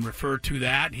he didn't refer to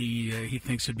that. He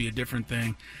thinks it'd be a different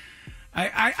thing.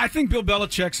 I think Bill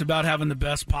Belichick's about having the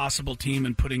best possible team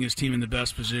and putting his team in the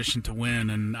best position to win.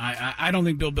 And I don't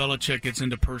think Bill Belichick gets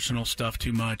into personal stuff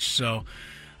too much. So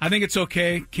I think it's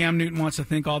okay. Cam Newton wants to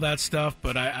think all that stuff,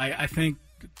 but I think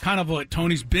kind of what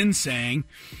Tony's been saying,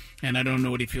 and I don't know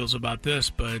what he feels about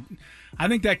this, but I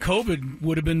think that COVID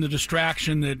would have been the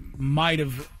distraction that might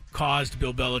have caused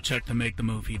Bill Belichick to make the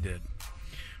move he did.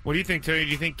 What do you think, Tony?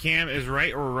 Do you think Cam is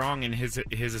right or wrong in his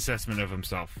assessment of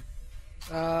himself?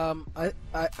 I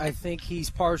think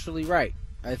he's partially right.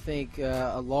 I think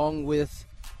along with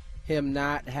him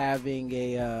not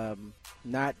having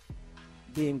not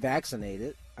being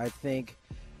vaccinated, I think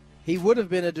he would have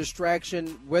been a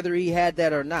distraction whether he had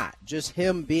that or not. Just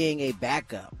him being a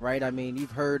backup, right? I mean,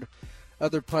 you've heard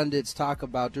other pundits talk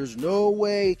about there's no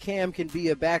way Cam can be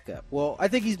a backup. Well, I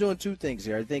think he's doing two things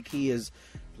here. I think he is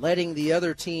letting the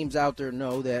other teams out there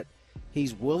know that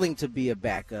he's willing to be a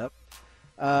backup.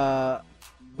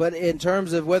 But in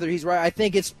terms of whether he's right, I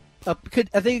think it could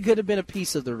have been a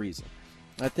piece of the reason.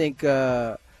 I think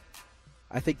the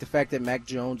fact that Mac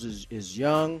Jones is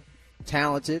young,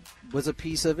 talented, was a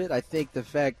piece of it. I think the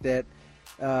fact that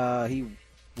he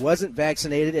wasn't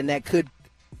vaccinated and that could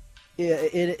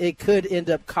end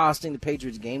up costing the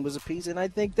Patriots game was a piece. And I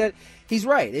think that he's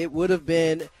right. It would have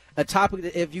been a topic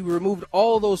that if you removed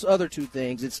all those other two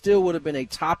things, it still would have been a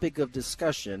topic of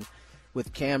discussion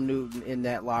with Cam Newton in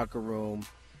that locker room.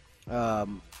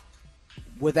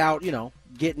 Without,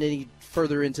 getting any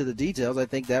further into the details, I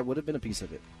think that would have been a piece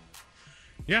of it.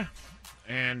 Yeah.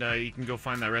 And you can go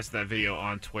find the rest of that video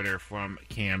on Twitter from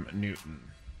Cam Newton.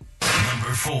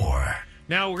 Number 4.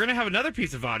 Now, we're going to have another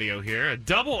piece of audio here, a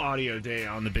double audio day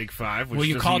on the Big Five. Which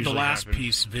you called the last happen.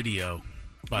 Piece video,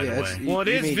 by the way. Well, it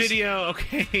is video,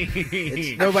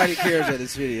 okay. Nobody cares that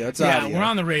it's video. It's audio. We're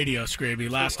on the radio, Scraby,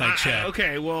 last I checked.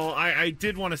 Okay, well, I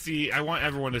did want to see, I want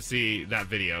everyone to see that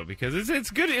video because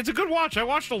it's good. It's a good watch. I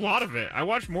watched a lot of it. I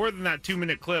watched more than that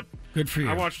 2-minute clip. Good for you.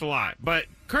 I watched a lot. But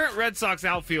current Red Sox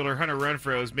outfielder Hunter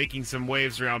Renfroe is making some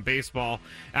waves around baseball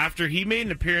after he made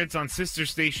an appearance on sister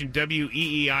station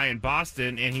WEEI in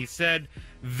Boston, and he said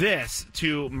this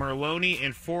to Merloni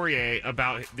and Fourier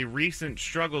about the recent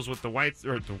struggles with the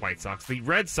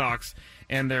Red Sox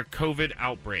and their COVID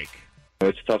outbreak.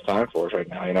 It's a tough time for us right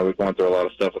now. We've gone through a lot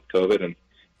of stuff with COVID, and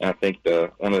I think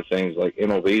one of the things, like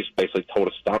MLB's basically told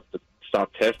us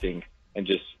stop testing and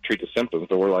just treat the symptoms.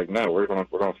 But we're like, no, we're going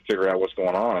to figure out what's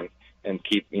going on and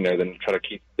keep, then try to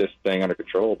keep this thing under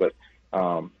control. But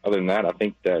other than that, I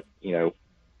think that,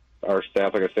 our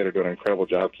staff, like I said, are doing an incredible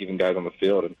job keeping guys on the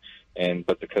field.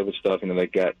 But the COVID stuff, they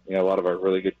got, a lot of our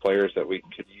really good players that we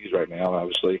could use right now,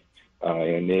 obviously,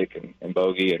 Nick and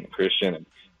Bogey and Christian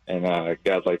and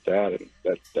guys like that, and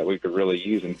that we could really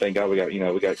use. And thank God we got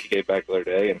KK back the other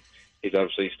day, and he's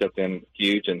obviously stepped in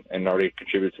huge and already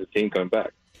contributed to the team coming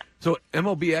back. So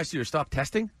MLB asked you to stop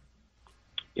testing?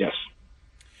 Yes.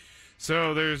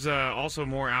 So there's also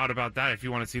more out about that if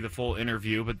you want to see the full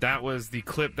interview. But that was the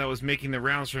clip that was making the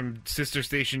rounds from sister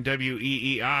station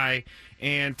WEEI.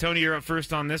 And, Tony, you're up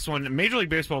first on this one. Major League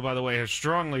Baseball, by the way, has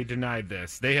strongly denied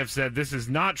this. They have said this is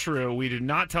not true. We did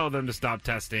not tell them to stop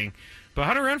testing. But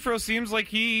Hunter Renfroe seems like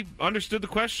he understood the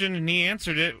question, and he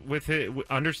answered it with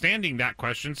understanding that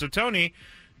question. So, Tony,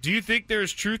 do you think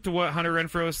there's truth to what Hunter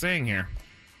Renfroe is saying here?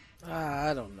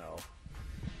 I don't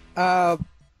know.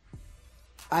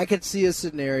 I could see a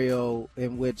scenario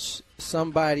in which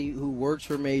somebody who works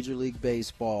for Major League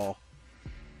Baseball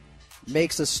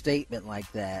makes a statement like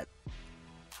that,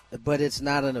 but it's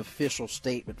not an official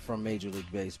statement from Major League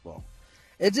Baseball.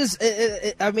 It just,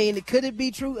 could it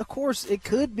be true? Of course, it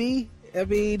could be.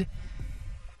 I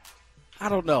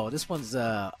don't know. This one's,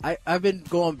 I've been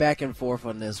going back and forth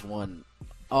on this one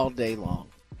all day long.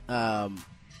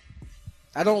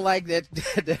 I don't like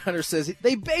that Hunter says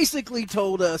they basically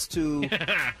told us to.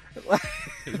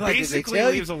 Basically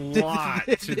leaves a lot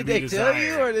to be desired. Did they tell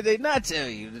you or did they not tell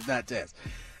you to not test?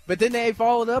 But then they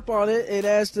followed up on it and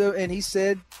asked him, and he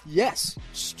said yes,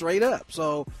 straight up.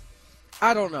 So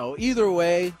I don't know. Either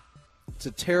way, it's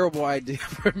a terrible idea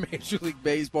for Major League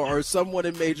Baseball or someone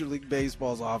in Major League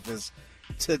Baseball's office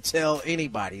to tell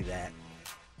anybody that.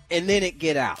 And then it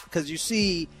get out. Because you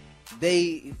see,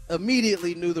 they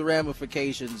immediately knew the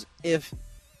ramifications if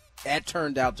that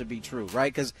turned out to be true,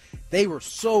 right? Because they were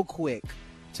so quick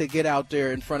to get out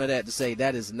there in front of that to say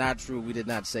that is not true. We did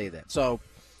not say that. So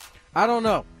I don't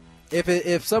know. If it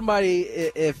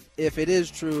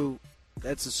is true,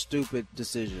 that's a stupid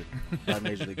decision by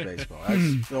Major League Baseball.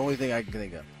 That's the only thing I can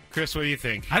think of. Chris, what do you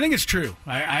think? I think it's true.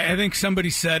 I think somebody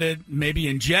said it maybe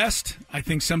in jest. I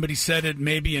think somebody said it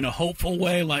maybe in a hopeful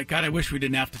way, like, God, I wish we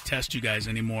didn't have to test you guys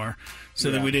anymore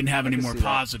so that we didn't have any more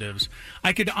positives.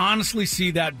 I could honestly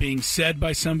see that being said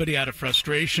by somebody out of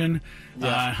frustration.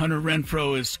 Yeah. Hunter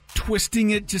Renfroe is twisting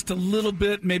it just a little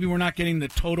bit. Maybe we're not getting the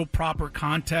total proper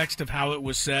context of how it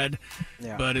was said.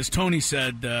 Yeah. But as Tony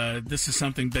said, this is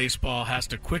something baseball has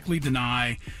to quickly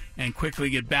deny and quickly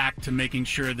get back to making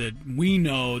sure that we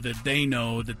know that they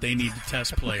need to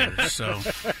test players. So,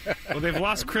 well, they've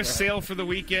lost Chris Sale for the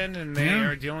weekend, and they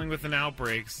are dealing with an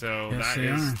outbreak. So Yes, that they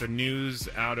is are. the news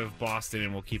out of Boston,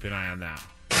 and we'll keep an eye on that.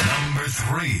 Number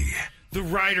 3. The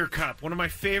Ryder Cup, one of my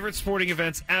favorite sporting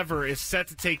events ever, is set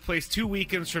to take place 2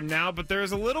 weekends from now, but there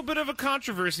is a little bit of a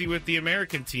controversy with the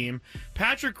American team.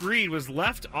 Patrick Reed was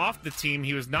left off the team.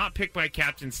 He was not picked by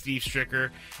Captain Steve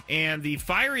Stricker, and the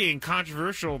fiery and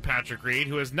controversial Patrick Reed,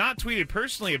 who has not tweeted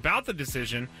personally about the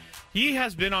decision, he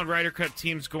has been on Ryder Cup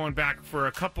teams going back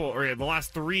for the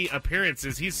last 3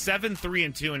 appearances. He's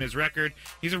 7-3-2 in his record.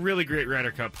 He's a really great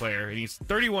Ryder Cup player, and he's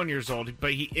 31 years old,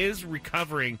 but he is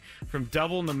recovering from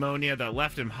double pneumonia that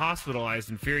left him hospitalized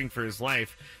and fearing for his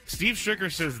life. Steve Stricker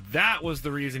says that was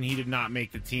the reason he did not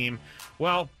make the team.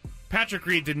 Well, Patrick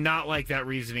Reed did not like that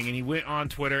reasoning, and he went on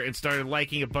Twitter and started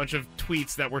liking a bunch of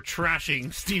tweets that were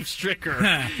trashing Steve Stricker.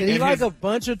 Did he like a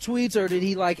bunch of tweets, or did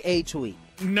he like a tweet?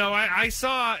 No, I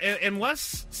saw,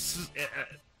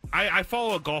 I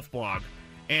follow a golf blog,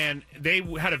 and they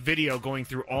had a video going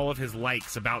through all of his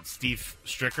likes about Steve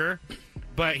Stricker,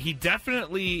 but he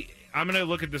definitely, I'm going to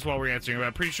look at this while we're answering, but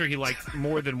I'm pretty sure he liked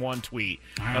more than one tweet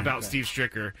about Steve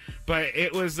Stricker. But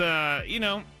it was,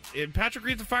 Patrick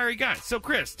Reed's a fiery guy. So,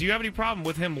 Chris, do you have any problem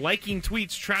with him liking tweets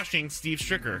trashing Steve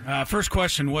Stricker? First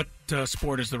question, what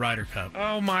sport is the Ryder Cup?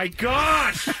 Oh, my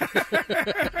gosh!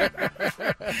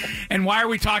 And why are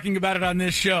we talking about it on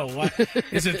this show?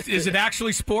 Is it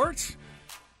actually sports?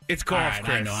 It's golf, right,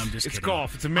 Chris. I know, I'm just It's kidding.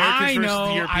 golf. It's Americans versus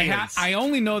the Europeans. I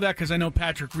only know that because I know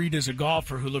Patrick Reed is a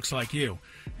golfer who looks like you.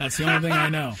 That's the only thing I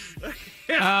know.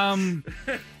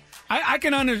 I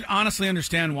can honestly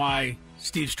understand why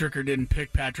Steve Stricker didn't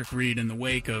pick Patrick Reed in the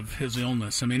wake of his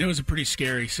illness. I mean, it was a pretty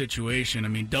scary situation. I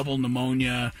mean, double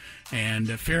pneumonia and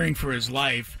fearing for his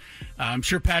life. I'm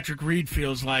sure Patrick Reed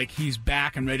feels like he's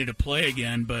back and ready to play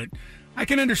again, but I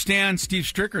can understand Steve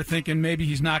Stricker thinking maybe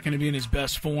he's not going to be in his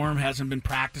best form, hasn't been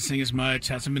practicing as much,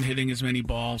 hasn't been hitting as many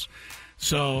balls.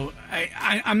 So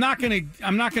I'm not going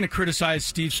to criticize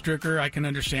Steve Stricker. I can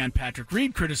understand Patrick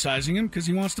Reed criticizing him because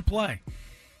he wants to play.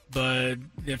 But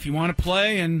if you want to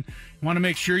play and want to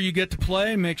make sure you get to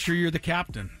play, make sure you're the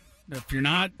captain. If you're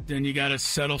not, then you got to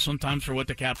settle sometimes for what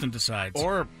the captain decides.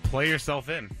 Or play yourself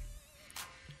in.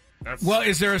 Well,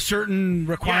 is there a certain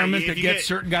requirement that gets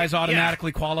certain guys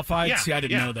automatically qualified? Yeah, See, I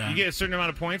didn't know that. You get a certain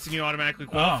amount of points and you automatically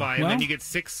qualify, and then you get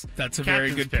 6 That's a very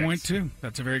good point, too.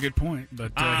 That's a very good point.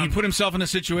 But he put himself in a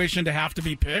situation to have to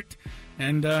be picked,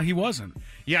 and he wasn't.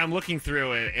 Yeah, I'm looking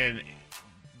through it, and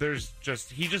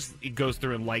he goes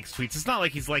through and likes tweets. It's not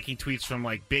like he's liking tweets from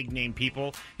like big name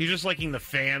people. He's just liking the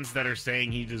fans that are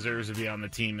saying he deserves to be on the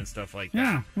team and stuff like that.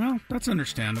 Yeah, well, that's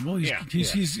understandable.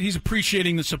 He's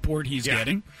appreciating the support he's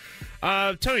getting.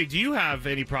 Tony, do you have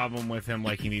any problem with him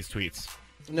liking these tweets?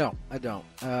 No, I don't.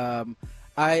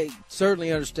 I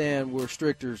certainly understand where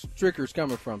Stricker's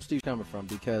coming from, Steve's coming from,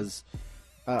 because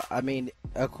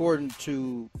according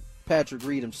to Patrick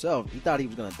Reed himself, he thought he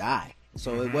was going to die.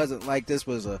 So it wasn't like this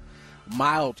was a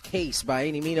mild case by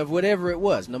any means of whatever it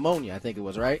was. Pneumonia, I think it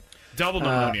was, right? Double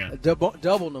pneumonia.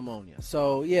 Double pneumonia.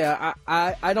 So, yeah,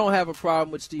 I don't have a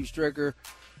problem with Steve Stricker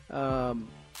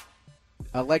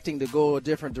electing to go a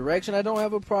different direction. I don't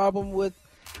have a problem with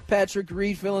Patrick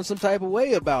Reed feeling some type of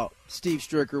way about Steve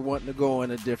Stricker wanting to go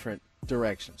in a different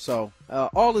direction. So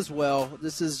all is well.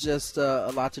 This is just a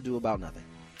lot to do about nothing.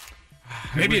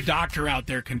 Maybe a doctor out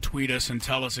there can tweet us and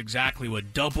tell us exactly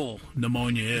what double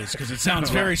pneumonia is, because it sounds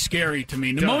very scary to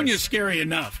me. Pneumonia is scary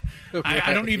enough.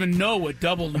 I don't even know what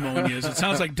double pneumonia is. It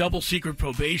sounds like double secret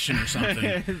probation or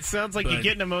something. It sounds like you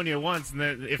get pneumonia once, and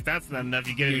then if that's not enough,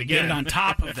 you get it again. Get it on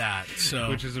top of that,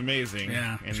 which is amazing.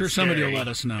 Yeah, and sure somebody will let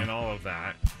us know. And all of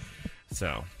that.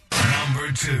 So,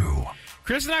 number 2.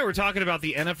 Chris and I were talking about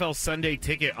the NFL Sunday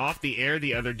Ticket off the air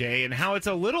the other day and how it's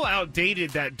a little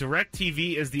outdated that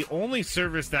DirecTV is the only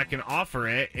service that can offer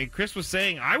it. And Chris was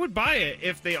saying, I would buy it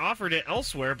if they offered it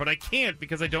elsewhere, but I can't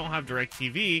because I don't have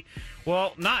DirecTV.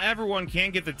 Well, not everyone can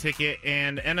get the ticket,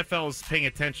 and NFL is paying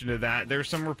attention to that. There's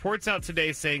some reports out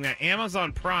today saying that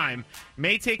Amazon Prime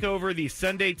may take over the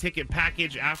Sunday Ticket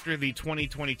package after the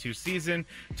 2022 season.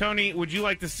 Tony, would you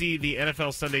like to see the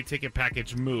NFL Sunday Ticket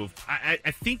package move? I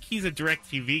think he's a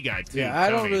DirecTV guy, too. Yeah, I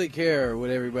don't really care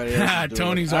what everybody else is doing.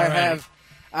 Tony's all right.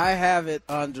 I have it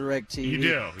on DirecTV. You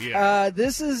do, yeah.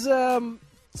 This is,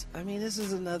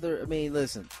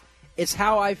 listen, it's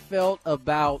how I felt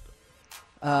about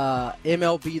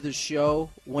MLB The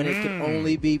Show when it could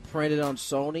only be printed on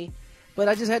Sony, but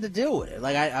I just had to deal with it.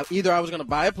 Like either I was going to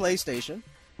buy a PlayStation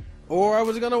or I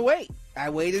was going to wait.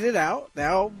 I waited it out.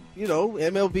 Now,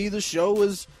 MLB The Show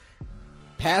is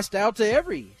passed out to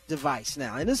every device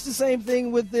now, and it's the same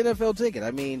thing with the NFL ticket.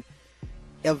 I mean,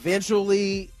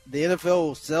 eventually the NFL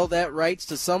will sell that rights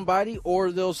to somebody,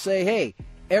 or they'll say, hey,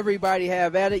 everybody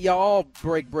have at it, y'all all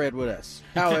break bread with us,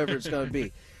 however it's going to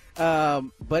be.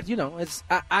 But it's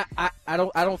I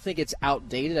don't think it's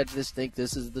outdated. I just think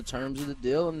this is the terms of the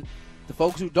deal, and the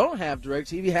folks who don't have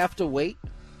DirecTV have to wait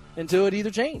until it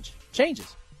either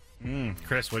changes.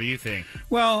 Chris, what do you think?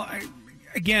 Well,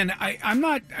 I'm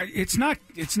not. It's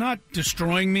not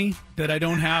destroying me that I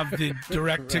don't have the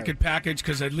direct ticket package,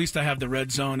 because at least I have the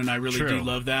Red Zone, and I really do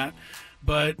love that.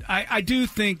 But I do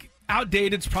think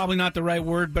outdated is probably not the right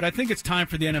word, but I think it's time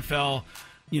for the NFL,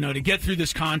 to get through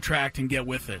this contract and get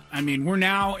with it. I mean, we're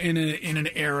now in an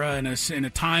era, in a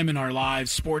time in our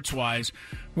lives, sports-wise,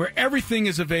 where everything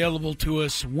is available to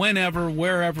us whenever,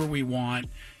 wherever we want,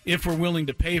 if we're willing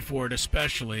to pay for it,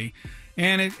 especially.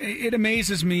 And it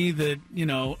amazes me that,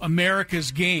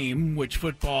 America's game, which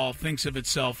football thinks of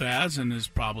itself as, and is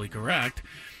probably correct,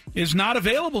 is not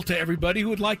available to everybody who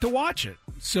would like to watch it.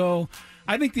 So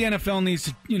I think the NFL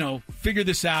needs to, figure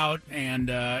this out and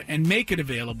make it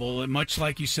available, much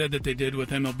like you said that they did with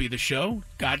MLB The Show.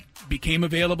 Became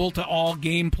available to all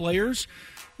game players.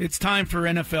 It's time for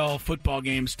NFL football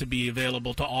games to be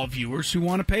available to all viewers who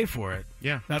want to pay for it.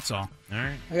 Yeah, that's all. All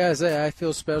right. I gotta say, I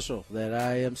feel special that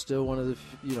I am still one of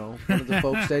the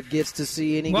folks that gets to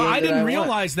see any game. Well, I didn't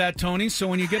realize want. that, Tony. So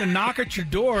when you get a knock at your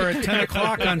door at 10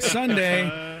 o'clock on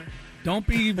Sunday, don't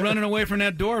be running away from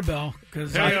that doorbell,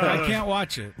 because I can't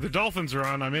watch it. The Dolphins are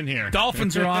on. I'm in here.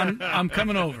 Dolphins are on. I'm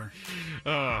coming over.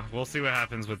 We'll see what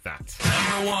happens with that.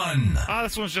 Number 1.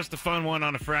 This one's just a fun one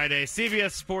on a Friday.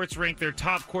 CBS Sports ranked their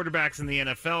top quarterbacks in the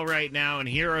NFL right now, and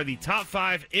here are the top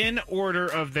 5 in order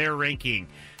of their ranking.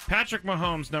 Patrick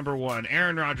Mahomes, number 1.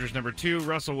 Aaron Rodgers, number 2.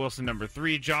 Russell Wilson, number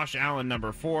 3. Josh Allen,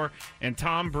 number 4. And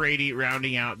Tom Brady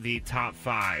rounding out the top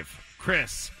 5.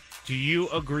 Chris, do you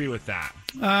agree with that?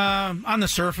 On the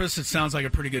surface, it sounds like a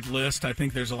pretty good list. I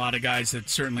think there's a lot of guys that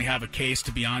certainly have a case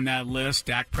to be on that list.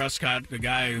 Dak Prescott, the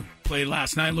guy who played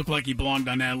last night, looked like he belonged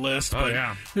on that list.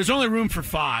 But there's only room for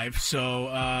 5,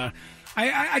 so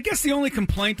I guess the only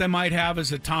complaint I might have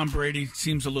is that Tom Brady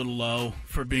seems a little low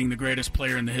for being the greatest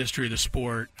player in the history of the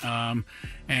sport. And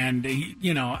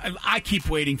I keep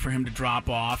waiting for him to drop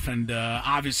off. And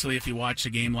obviously, if you watched the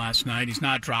game last night, he's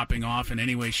not dropping off in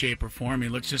any way, shape, or form. He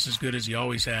looks just as good as he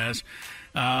always has.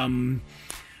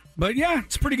 But yeah,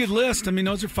 it's a pretty good list. I mean,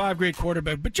 those are 5 great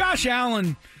quarterbacks. But Josh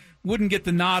Allen wouldn't get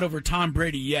the nod over Tom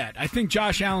Brady yet. I think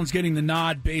Josh Allen's getting the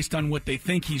nod based on what they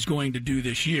think he's going to do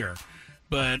this year.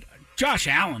 But Josh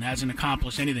Allen hasn't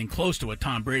accomplished anything close to what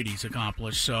Tom Brady's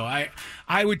accomplished. So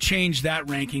I would change that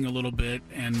ranking a little bit.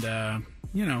 And,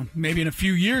 maybe in a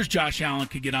few years Josh Allen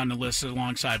could get on the list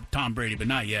alongside Tom Brady, but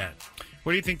not yet.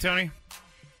 What do you think, Tony?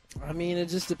 I mean, it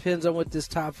just depends on what this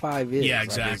top 5 is. Yeah,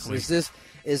 exactly. Like,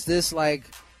 is this like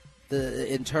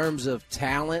in terms of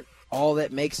talent, all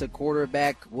that makes a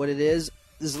quarterback what it is?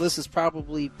 This list is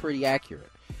probably pretty accurate.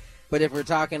 But if we're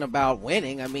talking about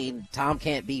winning, I mean, Tom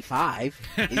can't be 5.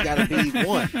 He's got to be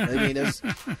 1. I mean,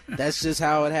 that's just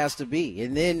how it has to be.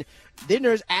 And then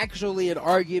there's actually an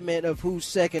argument of who's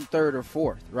second, third, or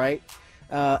fourth, right?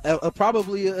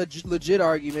 Probably a legit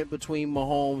argument between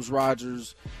Mahomes,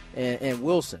 Rodgers, and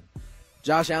Wilson.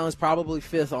 Josh Allen's probably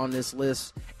 5th on this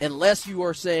list, unless you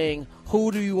are saying,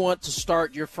 who do you want to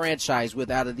start your franchise with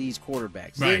out of these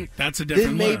quarterbacks? Right, that's a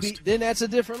different list. Then that's a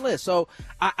different list. So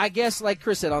I guess, like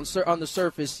Chris said, on the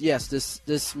surface, yes,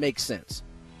 this makes sense.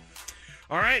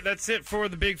 All right, that's it for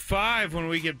the Big Five. When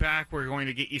we get back, we're going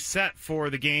to get you set for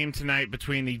the game tonight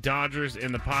between the Dodgers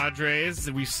and the Padres.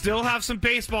 We still have some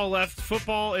baseball left.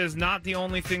 Football is not the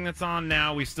only thing that's on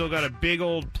now. We still got a big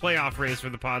old playoff race for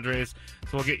the Padres.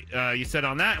 So we'll get you set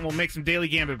on that, and we'll make some daily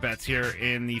gambit bets here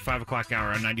in the 5 o'clock hour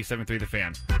on 97.3 The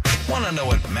Fan. Want to know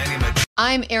what Manny Mach-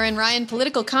 I'm Erin Ryan,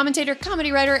 political commentator,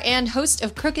 comedy writer, and host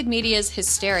of Crooked Media's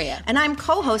Hysteria. And I'm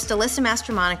co-host Alyssa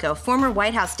Mastromonaco, former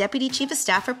White House Deputy Chief of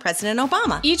Staff for President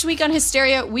Obama. Each week on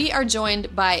Hysteria, we are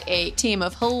joined by a team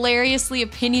of hilariously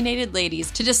opinionated ladies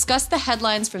to discuss the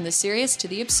headlines from the serious to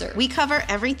the absurd. We cover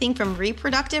everything from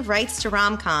reproductive rights to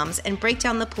rom-coms and break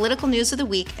down the political news of the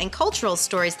week and cultural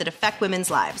stories that affect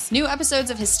women's lives. New episodes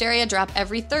of Hysteria drop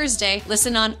every Thursday.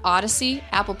 Listen on Odyssey,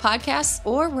 Apple Podcasts,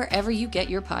 or wherever you get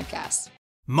your podcasts.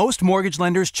 Most mortgage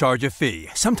lenders charge a fee,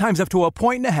 sometimes up to 1.5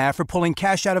 points for pulling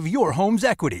cash out of your home's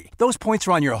equity. Those points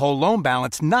are on your whole loan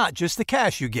balance, not just the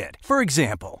cash you get. For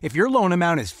example, if your loan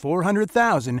amount is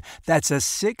 $400,000, that's a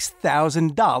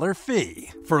 $6,000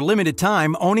 fee. For a limited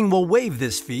time, Owning will waive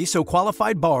this fee so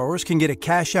qualified borrowers can get a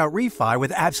cash-out refi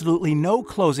with absolutely no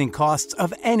closing costs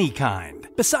of any kind.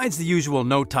 Besides the usual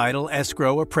no title,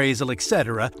 escrow, appraisal,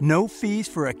 etc., no fees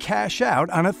for a cash-out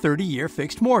on a 30-year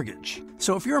fixed mortgage.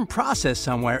 So if you're in process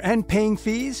somewhere and paying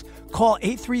fees, call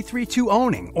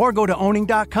 8332-OWNING or go to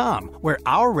owning.com, where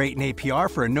our rate and APR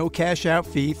for a no cash-out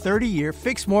fee 30-year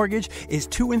fixed mortgage is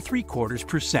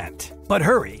 2.75%. But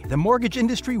hurry, the mortgage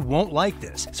industry won't like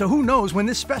this, so who knows when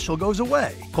this special goes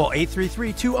away. Call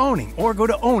 8332-OWNING or go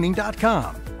to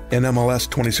owning.com. NMLS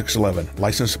 2611,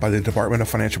 licensed by the Department of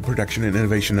Financial Protection and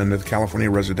Innovation under the California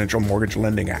Residential Mortgage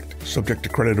Lending Act. Subject to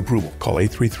credit approval. Call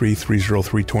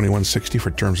 833-303-2160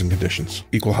 for terms and conditions.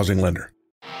 Equal housing lender.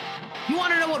 You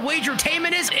want to know what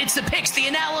wagertainment is? It's the picks, the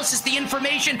analysis, the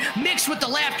information, mixed with the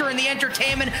laughter and the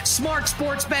entertainment, smart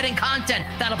sports betting content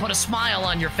that'll put a smile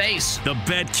on your face. The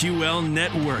BetQL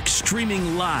Network,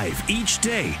 streaming live each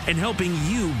day and helping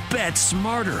you bet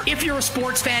smarter. If you're a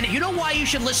sports fan, you know why you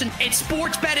should listen. It's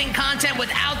sports betting content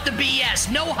without the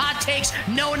BS. No hot takes,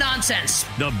 no nonsense.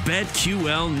 The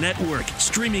BetQL Network,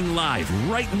 streaming live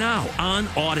right now on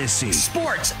Odyssey.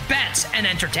 Sports, bets, and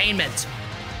entertainment.